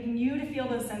 okay? Getting you to feel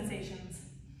those sensations.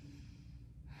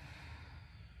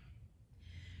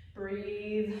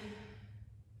 Breathe.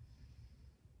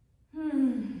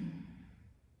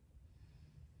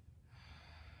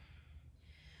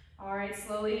 All right,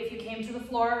 slowly, if you came to the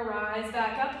floor, rise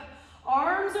back up.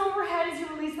 Arms overhead as you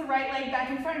release the right leg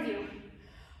back in front of you.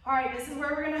 All right, this is where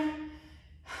we're gonna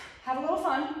have a little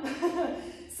fun.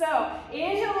 So,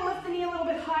 inhale to lift the knee a little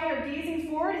bit higher, gazing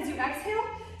forward as you exhale.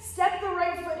 Step the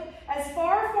right foot as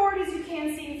far forward as you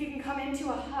can, seeing if you can come into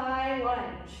a high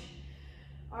lunge.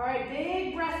 All right,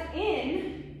 big breath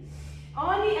in.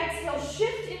 On the exhale,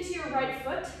 shift into your right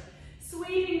foot,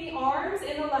 sweeping the arms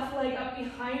and the left leg up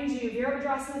behind you.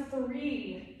 Virabhadrasana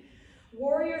 3.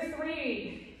 Warrior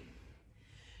 3.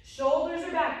 Shoulders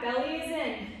are back, belly is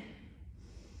in.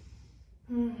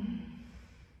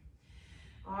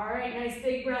 All right, nice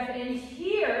big breath in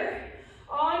here.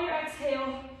 On your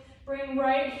exhale, bring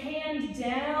right hand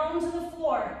down to the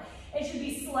floor. It should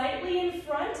be slightly in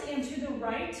front and to the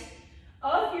right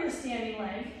of your standing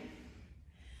leg.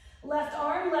 Left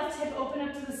arm, left hip open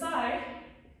up to the side.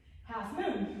 Half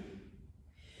moon.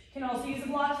 You can also use a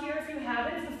block here if you have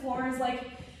it, if the floor is like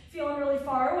feeling really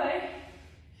far away.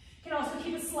 You can also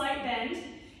keep a slight bend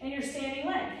in your standing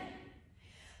leg.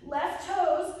 Left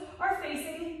toes are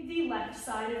facing the left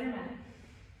side of your mat.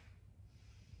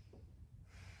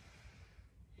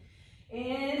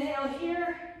 Inhale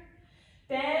here.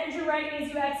 Bend your right knee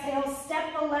as you exhale.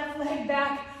 Step the left leg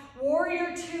back.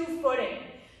 Warrior 2 footing.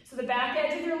 So the back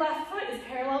edge of your left foot is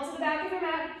parallel to the back of your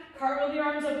mat. Cartwheel the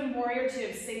arms open, warrior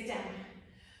 2. Sink down.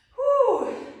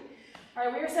 Whew. All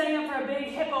right, we are setting up for a big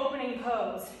hip opening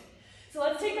pose. So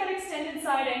let's take that extended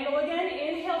side angle again.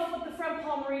 Inhale, flip the front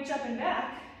palm, reach up and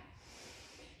back.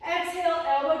 Exhale,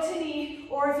 elbow to knee,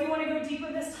 or if you want to go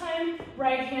deeper this time,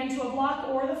 right hand to a block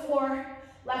or the floor,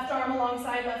 left arm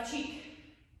alongside left cheek.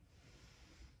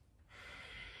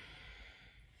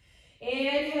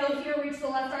 Inhale here, reach the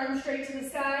left arm straight to the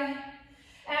sky.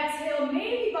 Exhale,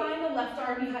 maybe bind the left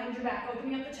arm behind your back,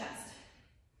 opening up the chest.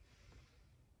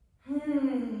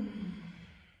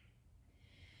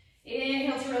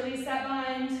 Inhale to release that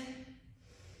bind.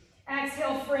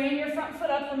 Exhale, frame your front foot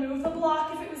up, remove the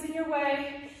block if it was in your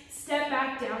way. Step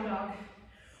back, down dog.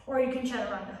 Or you can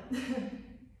chaturanga.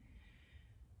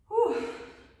 Whew.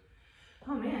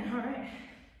 Oh man, all right.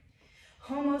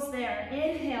 Almost there.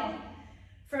 Inhale.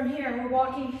 From here, we're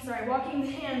walking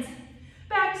the hands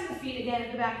back to the feet again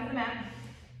at the back of the mat.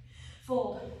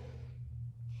 Fold.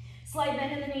 Slight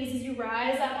bend in the knees as you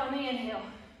rise up on the inhale.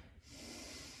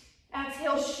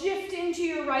 Exhale, shift into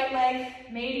your right leg.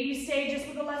 Maybe you stay just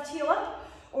with the left heel up,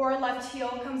 or left heel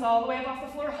comes all the way up off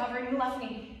the floor, hovering the left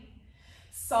knee.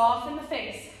 Soften the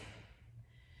face.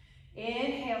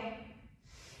 Inhale.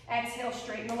 Exhale,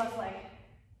 straighten the left leg.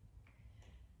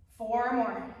 4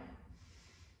 more.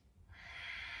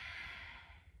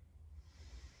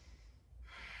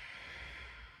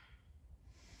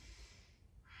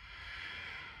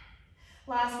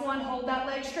 Last one, hold that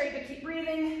leg straight, but keep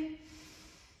breathing.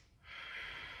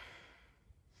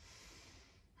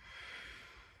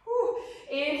 Whew.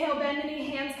 Inhale, bend the knee,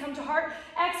 hands come to heart.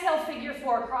 Exhale, figure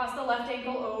 4, cross the left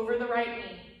ankle over the right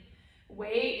knee.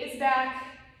 Weight is back.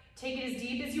 Take it as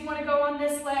deep as you want to go on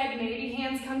this leg. Maybe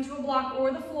hands come to a block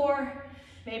or the floor.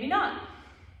 Maybe not.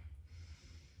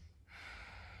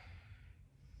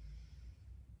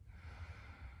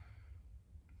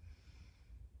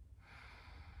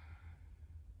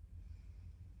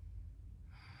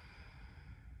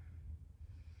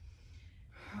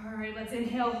 All right, let's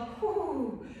inhale.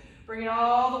 Whew. Bring it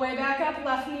all the way back up.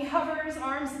 Left knee hovers,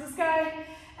 arms to the sky.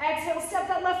 Exhale, step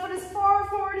that left foot as far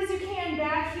forward as you can.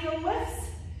 Back heel lifts.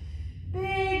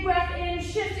 Big breath in,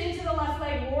 shift into the left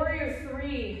leg. Warrior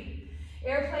 3.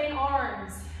 Airplane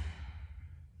arms.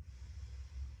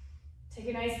 Take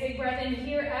a nice big breath in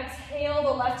here. Exhale,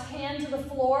 the left hand to the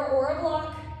floor or a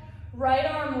block. Right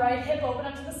arm, right hip, open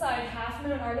up to the side. Half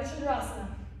moon, Ardha Chandrasana.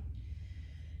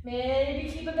 Maybe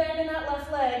keep a bend in that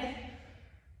left leg.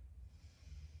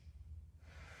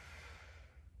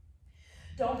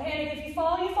 Don't panic. If you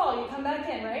fall, you fall. You come back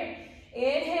in, right?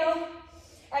 Inhale.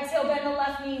 Exhale, bend the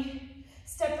left knee.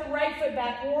 Step the right foot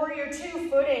back. Warrior 2,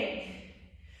 footing.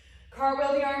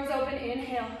 Cartwheel the arms open.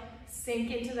 Inhale.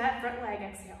 Sink into that front leg.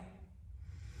 Exhale.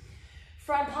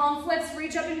 Front palm flips.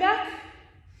 Reach up and back.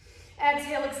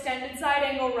 Exhale, extended side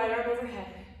angle. Right arm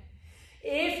overhead.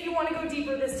 If you want to go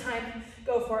deeper this time,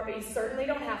 go for it, but you certainly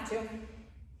don't have to.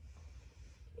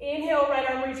 Inhale, right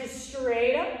arm reaches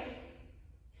straight up.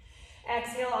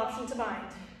 Exhale, option to bind.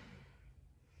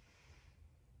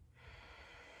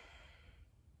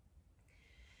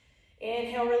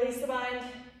 Inhale, release the bind.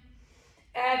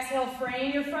 Exhale,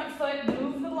 frame your front foot,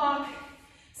 move the block,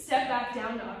 step back,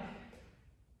 down dog.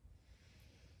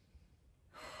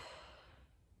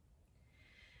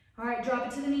 All right, drop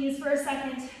it to the knees for a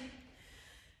second.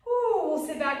 Ooh, we'll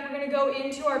sit back. We're going to go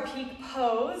into our peak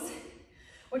pose,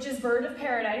 which is bird of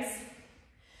paradise.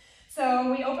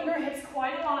 So we opened our hips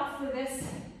quite a lot for this.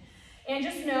 And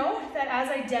just know that as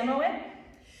I demo it,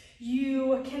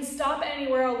 you can stop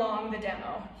anywhere along the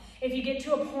demo. If you get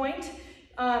to a point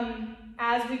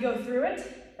as we go through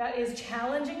it that is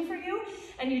challenging for you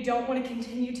and you don't want to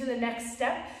continue to the next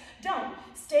step, don't.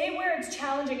 Stay where it's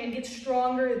challenging and get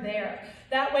stronger there.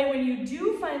 That way when you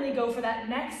do finally go for that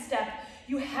next step,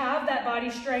 you have that body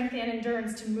strength and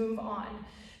endurance to move on.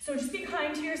 So just be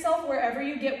kind to yourself wherever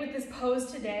you get with this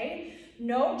pose today.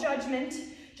 No judgment.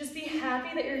 Just be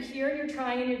happy that you're here and you're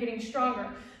trying and you're getting stronger.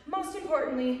 Most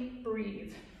importantly,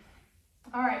 breathe.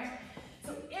 All right.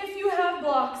 So if you have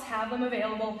blocks, have them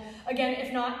available. Again,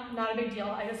 if not, not a big deal.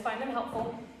 I just find them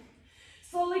helpful.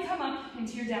 Slowly come up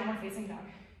into your downward facing dog.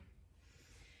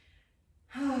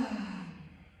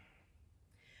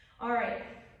 All right.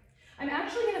 I'm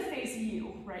actually going to face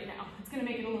you right now. It's going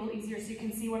to make it a little easier so you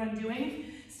can see what I'm doing.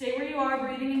 Stay where you are,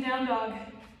 breathing in down dog.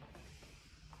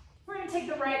 We're going to take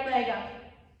the right leg up.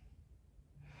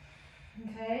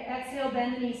 Okay, exhale,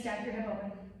 bend the knee, stack your hip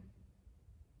open.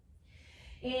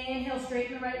 Inhale,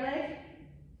 straighten the right leg.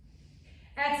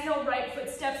 Exhale, right foot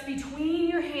steps between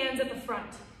your hands at the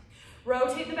front.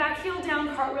 Rotate the back heel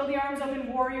down, cartwheel the arms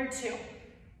open, warrior 2.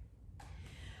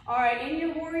 All right, in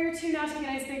your warrior 2, now take a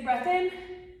nice big breath in.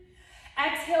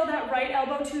 Exhale that right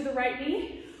elbow to the right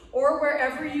knee, or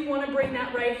wherever you want to bring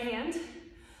that right hand.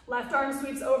 Left arm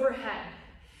sweeps overhead.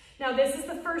 Now this is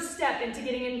the first step into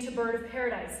getting into bird of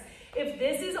paradise. If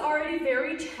this is already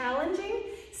very challenging,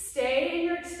 stay in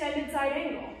your extended side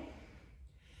angle.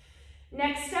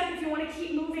 Next step, if you want to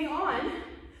keep moving on,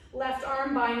 left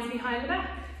arm binds behind the back.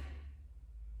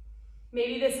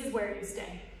 Maybe this is where you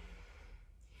stay.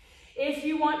 If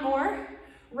you want more,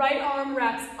 right arm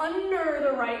wraps under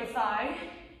the right thigh,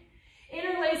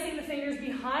 interlacing the fingers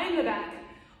behind the back,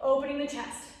 opening the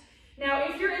chest. Now,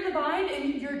 if you're in the bind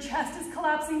and your chest is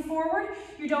collapsing forward,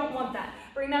 you don't want that.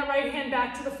 Bring that right hand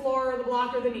back to the floor or the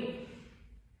block or the knee.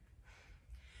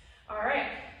 All right.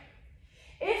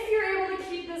 If you're able to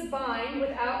keep this bind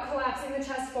without collapsing the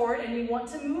chest forward and you want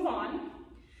to move on,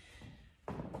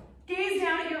 gaze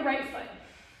down at your right foot.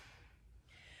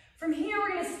 From here, we're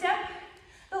going to step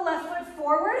the left foot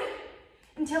forward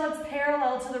until it's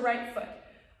parallel to the right foot.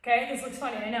 Okay, this looks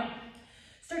funny, I know.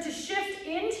 Start to shift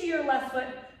into your left foot,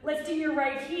 lifting your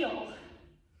right heel.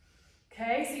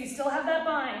 Okay, so you still have that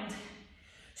bind.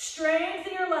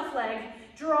 Strengthen your left leg,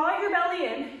 draw your belly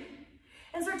in,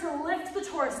 and start to lift the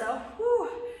torso,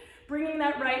 bringing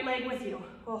that right leg with you.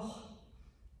 Oh.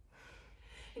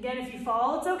 Again, if you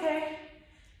fall, it's okay.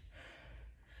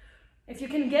 If you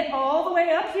can get all the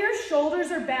way up here,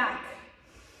 shoulders are back.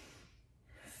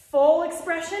 Full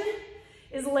expression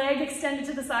is leg extended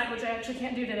to the side, which I actually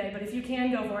can't do today, but if you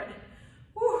can, go for it.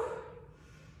 Woo.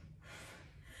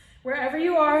 Wherever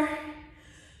you are,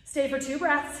 stay for 2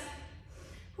 breaths.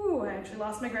 Ooh, I actually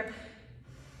lost my grip.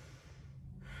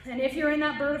 And if you're in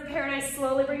that bird of paradise,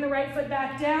 slowly bring the right foot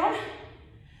back down.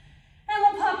 And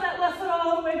we'll pop that left foot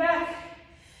all the way back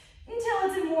until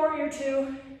it's in warrior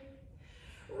 2.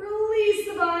 Release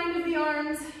the bind of the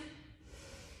arms.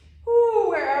 Ooh,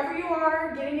 wherever you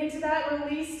are, getting into that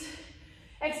released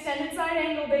extended side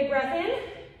angle. Big breath in.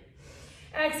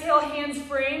 Exhale, hands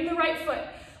frame the right foot.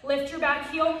 Lift your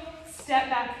back heel, step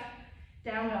back,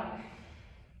 down dog.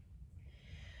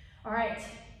 All right,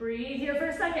 breathe here for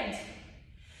a second.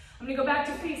 I'm gonna go back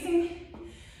to facing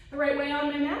the right way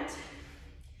on my mat.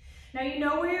 Now you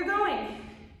know where you're going.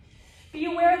 Be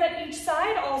aware that each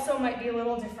side also might be a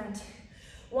little different.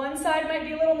 One side might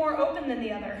be a little more open than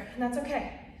the other, and that's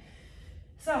okay.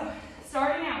 So,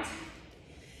 starting out,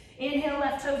 inhale,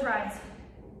 left toes rise.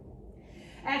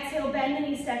 Exhale, bend the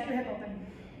knees, stack your hip open.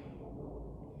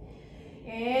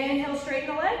 Inhale,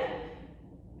 straighten the leg.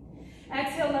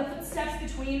 Exhale, left foot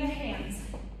steps between the hands.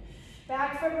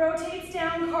 Back foot rotates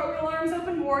down, cartwheel arms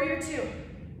open, warrior 2.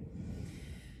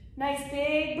 Nice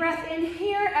big breath in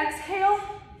here, exhale,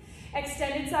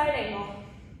 extended side angle.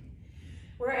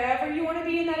 Wherever you want to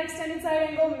be in that extended side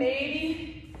angle,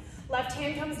 maybe left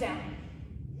hand comes down.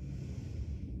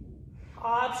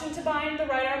 Option to bind the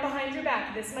right arm behind your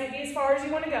back. This might be as far as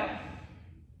you want to go.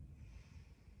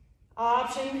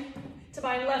 Option to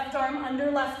bind left arm under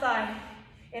left thigh.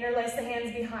 Interlace the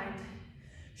hands behind.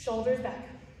 Shoulders back.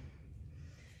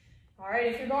 All right,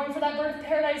 if you're going for that bird of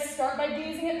paradise, start by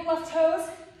gazing at the left toes.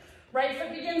 Right foot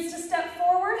begins to step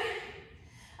forward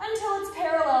until it's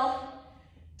parallel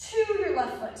to your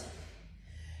left foot.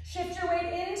 Shift your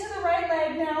weight into the right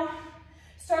leg now.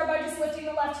 Start by just lifting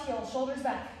the left heel, shoulders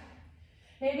back.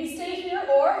 Maybe stay here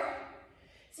or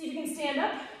see if you can stand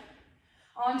up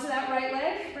onto that right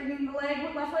leg, bringing the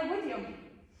left leg with you.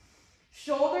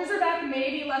 Shoulders are back,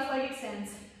 maybe left leg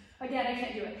extends. Again, I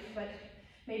can't do it, but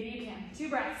maybe you can. 2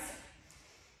 breaths.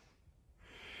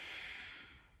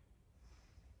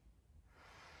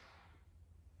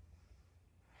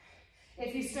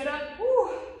 If you stood up,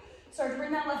 start to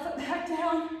bring that left foot back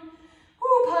down.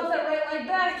 Pop that right leg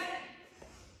back.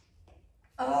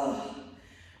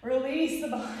 Release the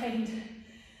bind.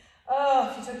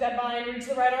 If you took that bind, reach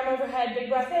the right arm overhead, big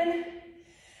breath in.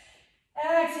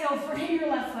 Exhale, frame your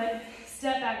left foot,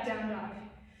 step back, down dog.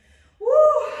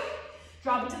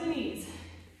 Drop it to the knees.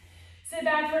 Sit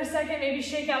back for a second, maybe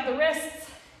shake out the wrists.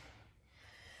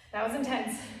 That was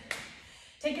intense.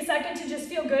 Take a second to just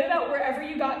feel good about wherever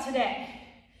you got today.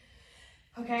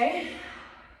 Okay?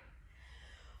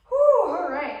 All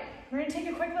right, we're gonna take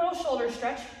a quick little shoulder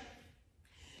stretch.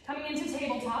 Coming into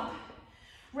tabletop.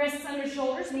 Wrists under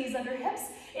shoulders, knees under hips.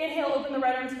 Inhale, open the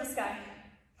right arm to the sky.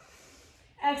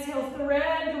 Exhale,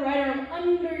 thread the right arm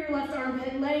under your left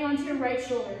armpit, laying onto your right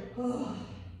shoulder.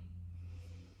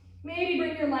 Maybe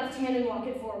bring your left hand and walk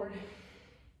it forward.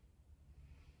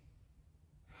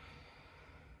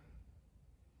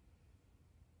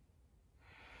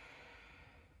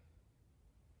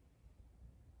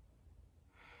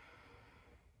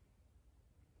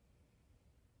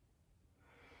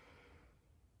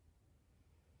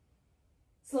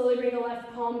 Slowly bring the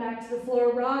left palm back to the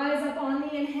floor. Rise up on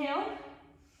the inhale.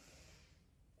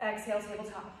 Exhale,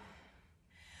 tabletop.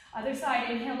 Other side,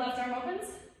 inhale, left arm opens.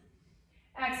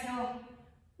 Exhale,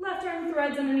 left arm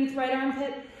threads underneath right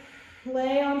armpit.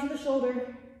 Lay onto the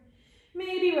shoulder.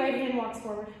 Maybe right hand walks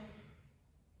forward.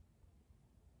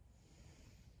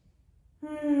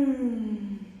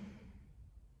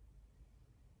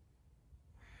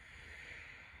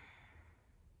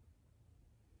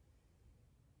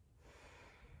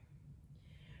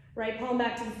 Right palm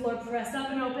back to the floor, press up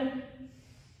and open.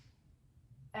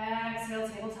 Exhale,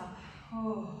 tabletop.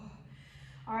 Oh.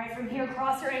 All right, from here,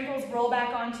 cross your ankles, roll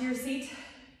back onto your seat.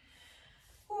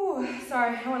 Ooh,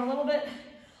 sorry, I went a little bit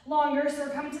longer, so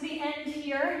we're coming to the end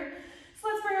here. So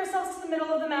let's bring ourselves to the middle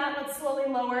of the mat. Let's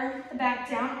slowly lower the back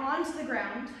down onto the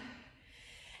ground.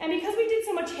 And because we did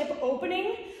so much hip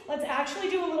opening, let's actually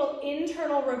do a little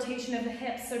internal rotation of the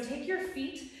hips. So take your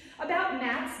feet about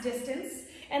mat's distance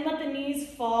and let the knees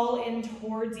fall in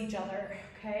towards each other,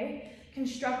 okay?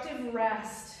 Constructive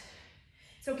rest.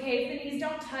 It's okay if the knees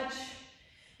don't touch.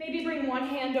 Maybe bring one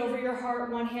hand over your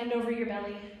heart, one hand over your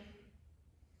belly.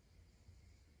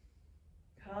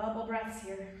 Couple breaths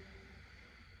here.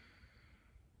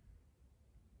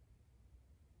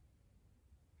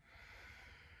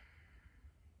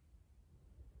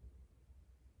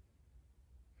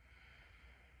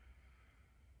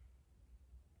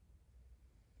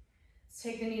 Let's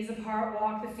take the knees apart,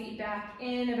 walk the feet back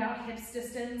in about hips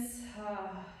distance.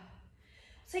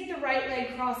 Take the right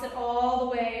leg, cross it all the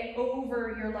way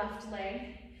over your left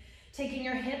leg. Taking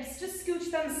your hips, just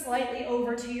scooch them slightly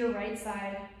over to your right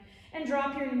side and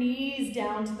drop your knees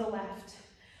down to the left.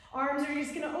 Arms are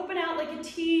just gonna open out like a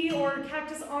T or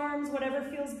cactus arms, whatever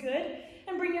feels good,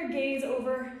 and bring your gaze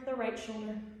over the right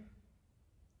shoulder.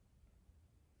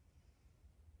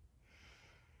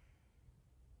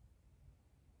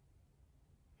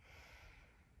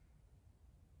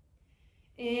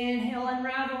 Inhale,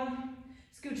 unravel.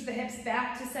 Scooch the hips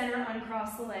back to center,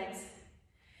 uncross the legs.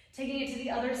 Taking it to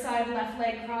the other side, left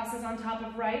leg crosses on top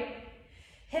of right.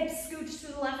 Hips scooch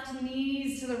to the left,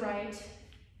 knees to the right.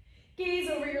 Gaze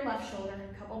over your left shoulder,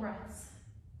 couple breaths.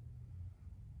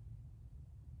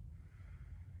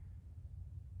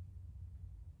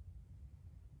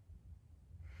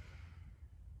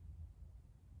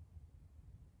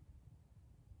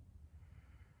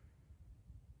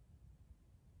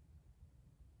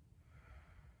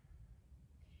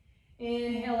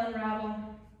 Inhale, unravel.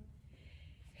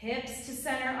 Hips to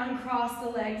center, uncross the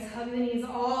legs. Hug the knees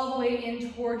all the way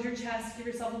in towards your chest. Give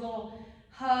yourself a little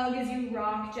hug as you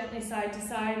rock gently side to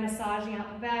side, massaging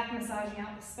out the back, massaging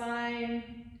out the spine.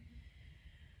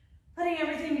 Letting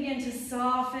everything begin to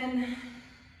soften.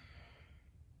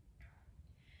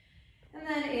 And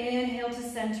then inhale to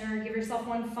center. Give yourself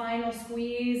one final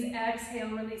squeeze. Exhale,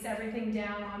 release everything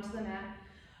down onto the mat.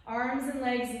 Arms and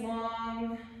legs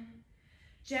long.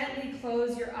 Gently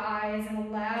close your eyes and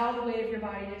allow the weight of your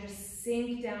body to just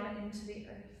sink down into the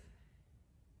earth.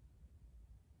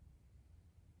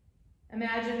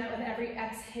 Imagine that with every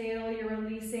exhale, you're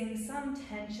releasing some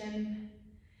tension,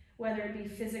 whether it be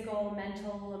physical,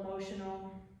 mental,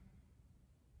 emotional.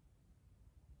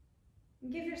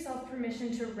 And give yourself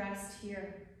permission to rest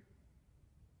here.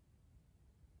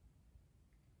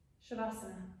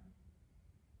 Shavasana.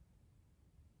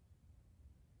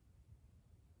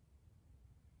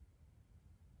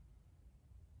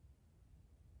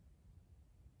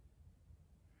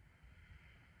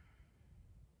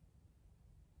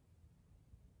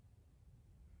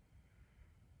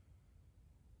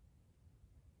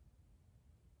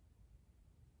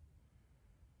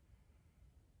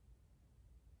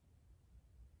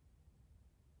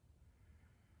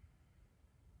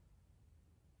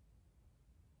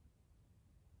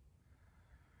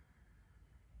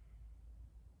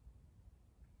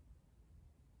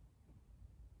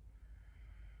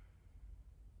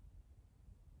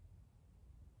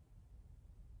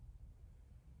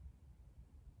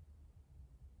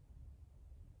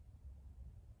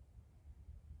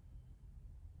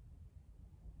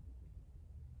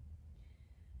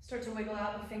 Start to wiggle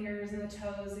out the fingers and the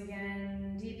toes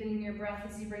again, deepening your breath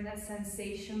as you bring that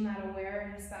sensation, that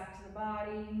awareness back to the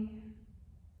body.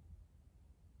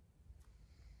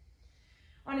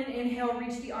 On an inhale,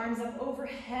 reach the arms up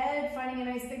overhead, finding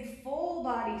a nice big full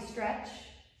body stretch.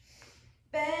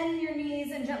 Bend your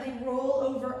knees and gently roll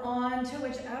over onto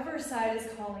whichever side is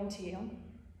calling to you.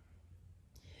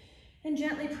 And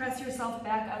gently press yourself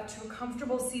back up to a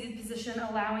comfortable seated position,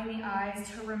 allowing the eyes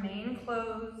to remain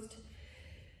closed.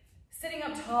 Sitting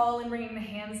up tall and bringing the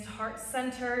hands to heart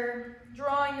center,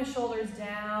 drawing the shoulders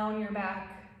down your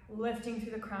back, lifting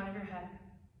through the crown of your head.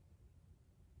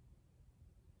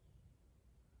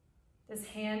 This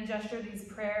hand gesture, these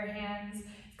prayer hands,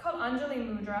 called Anjali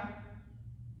Mudra.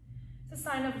 It's a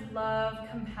sign of love,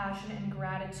 compassion, and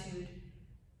gratitude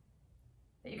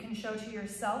that you can show to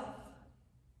yourself,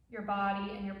 your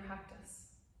body, and your practice.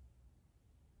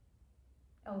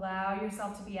 Allow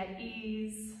yourself to be at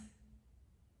ease,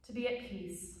 to be at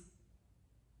peace.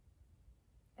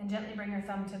 And gently bring your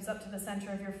thumb tips up to the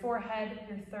center of your forehead,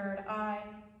 your third eye.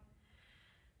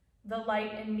 The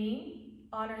light in me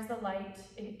honors the light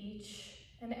in each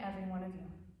and every one of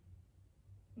you.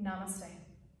 Namaste.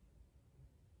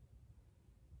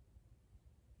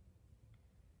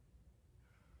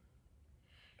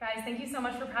 Guys, thank you so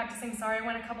much for practicing. Sorry I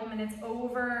went a couple minutes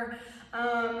over.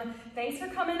 Thanks for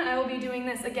coming. I will be doing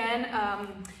this again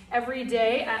every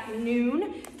day at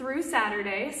noon through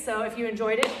Saturday. So if you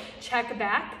enjoyed it, check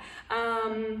back.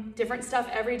 Different stuff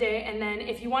every day. And then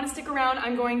if you want to stick around,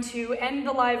 I'm going to end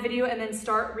the live video and then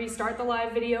restart the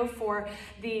live video for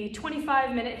the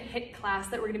 25-minute HIIT class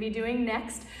that we're going to be doing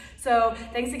next. So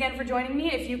thanks again for joining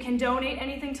me. If you can donate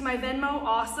anything to my Venmo,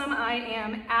 awesome. I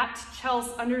am at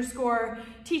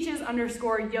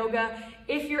Chels_teaches_yoga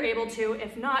if you're able to.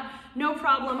 If not, no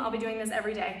problem. I'll be doing this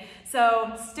every day.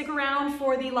 So stick around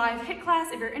for the live HIIT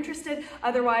class if you're interested.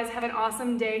 Otherwise, have an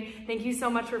awesome day. Thank you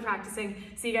so much for practicing.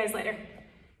 See you guys later.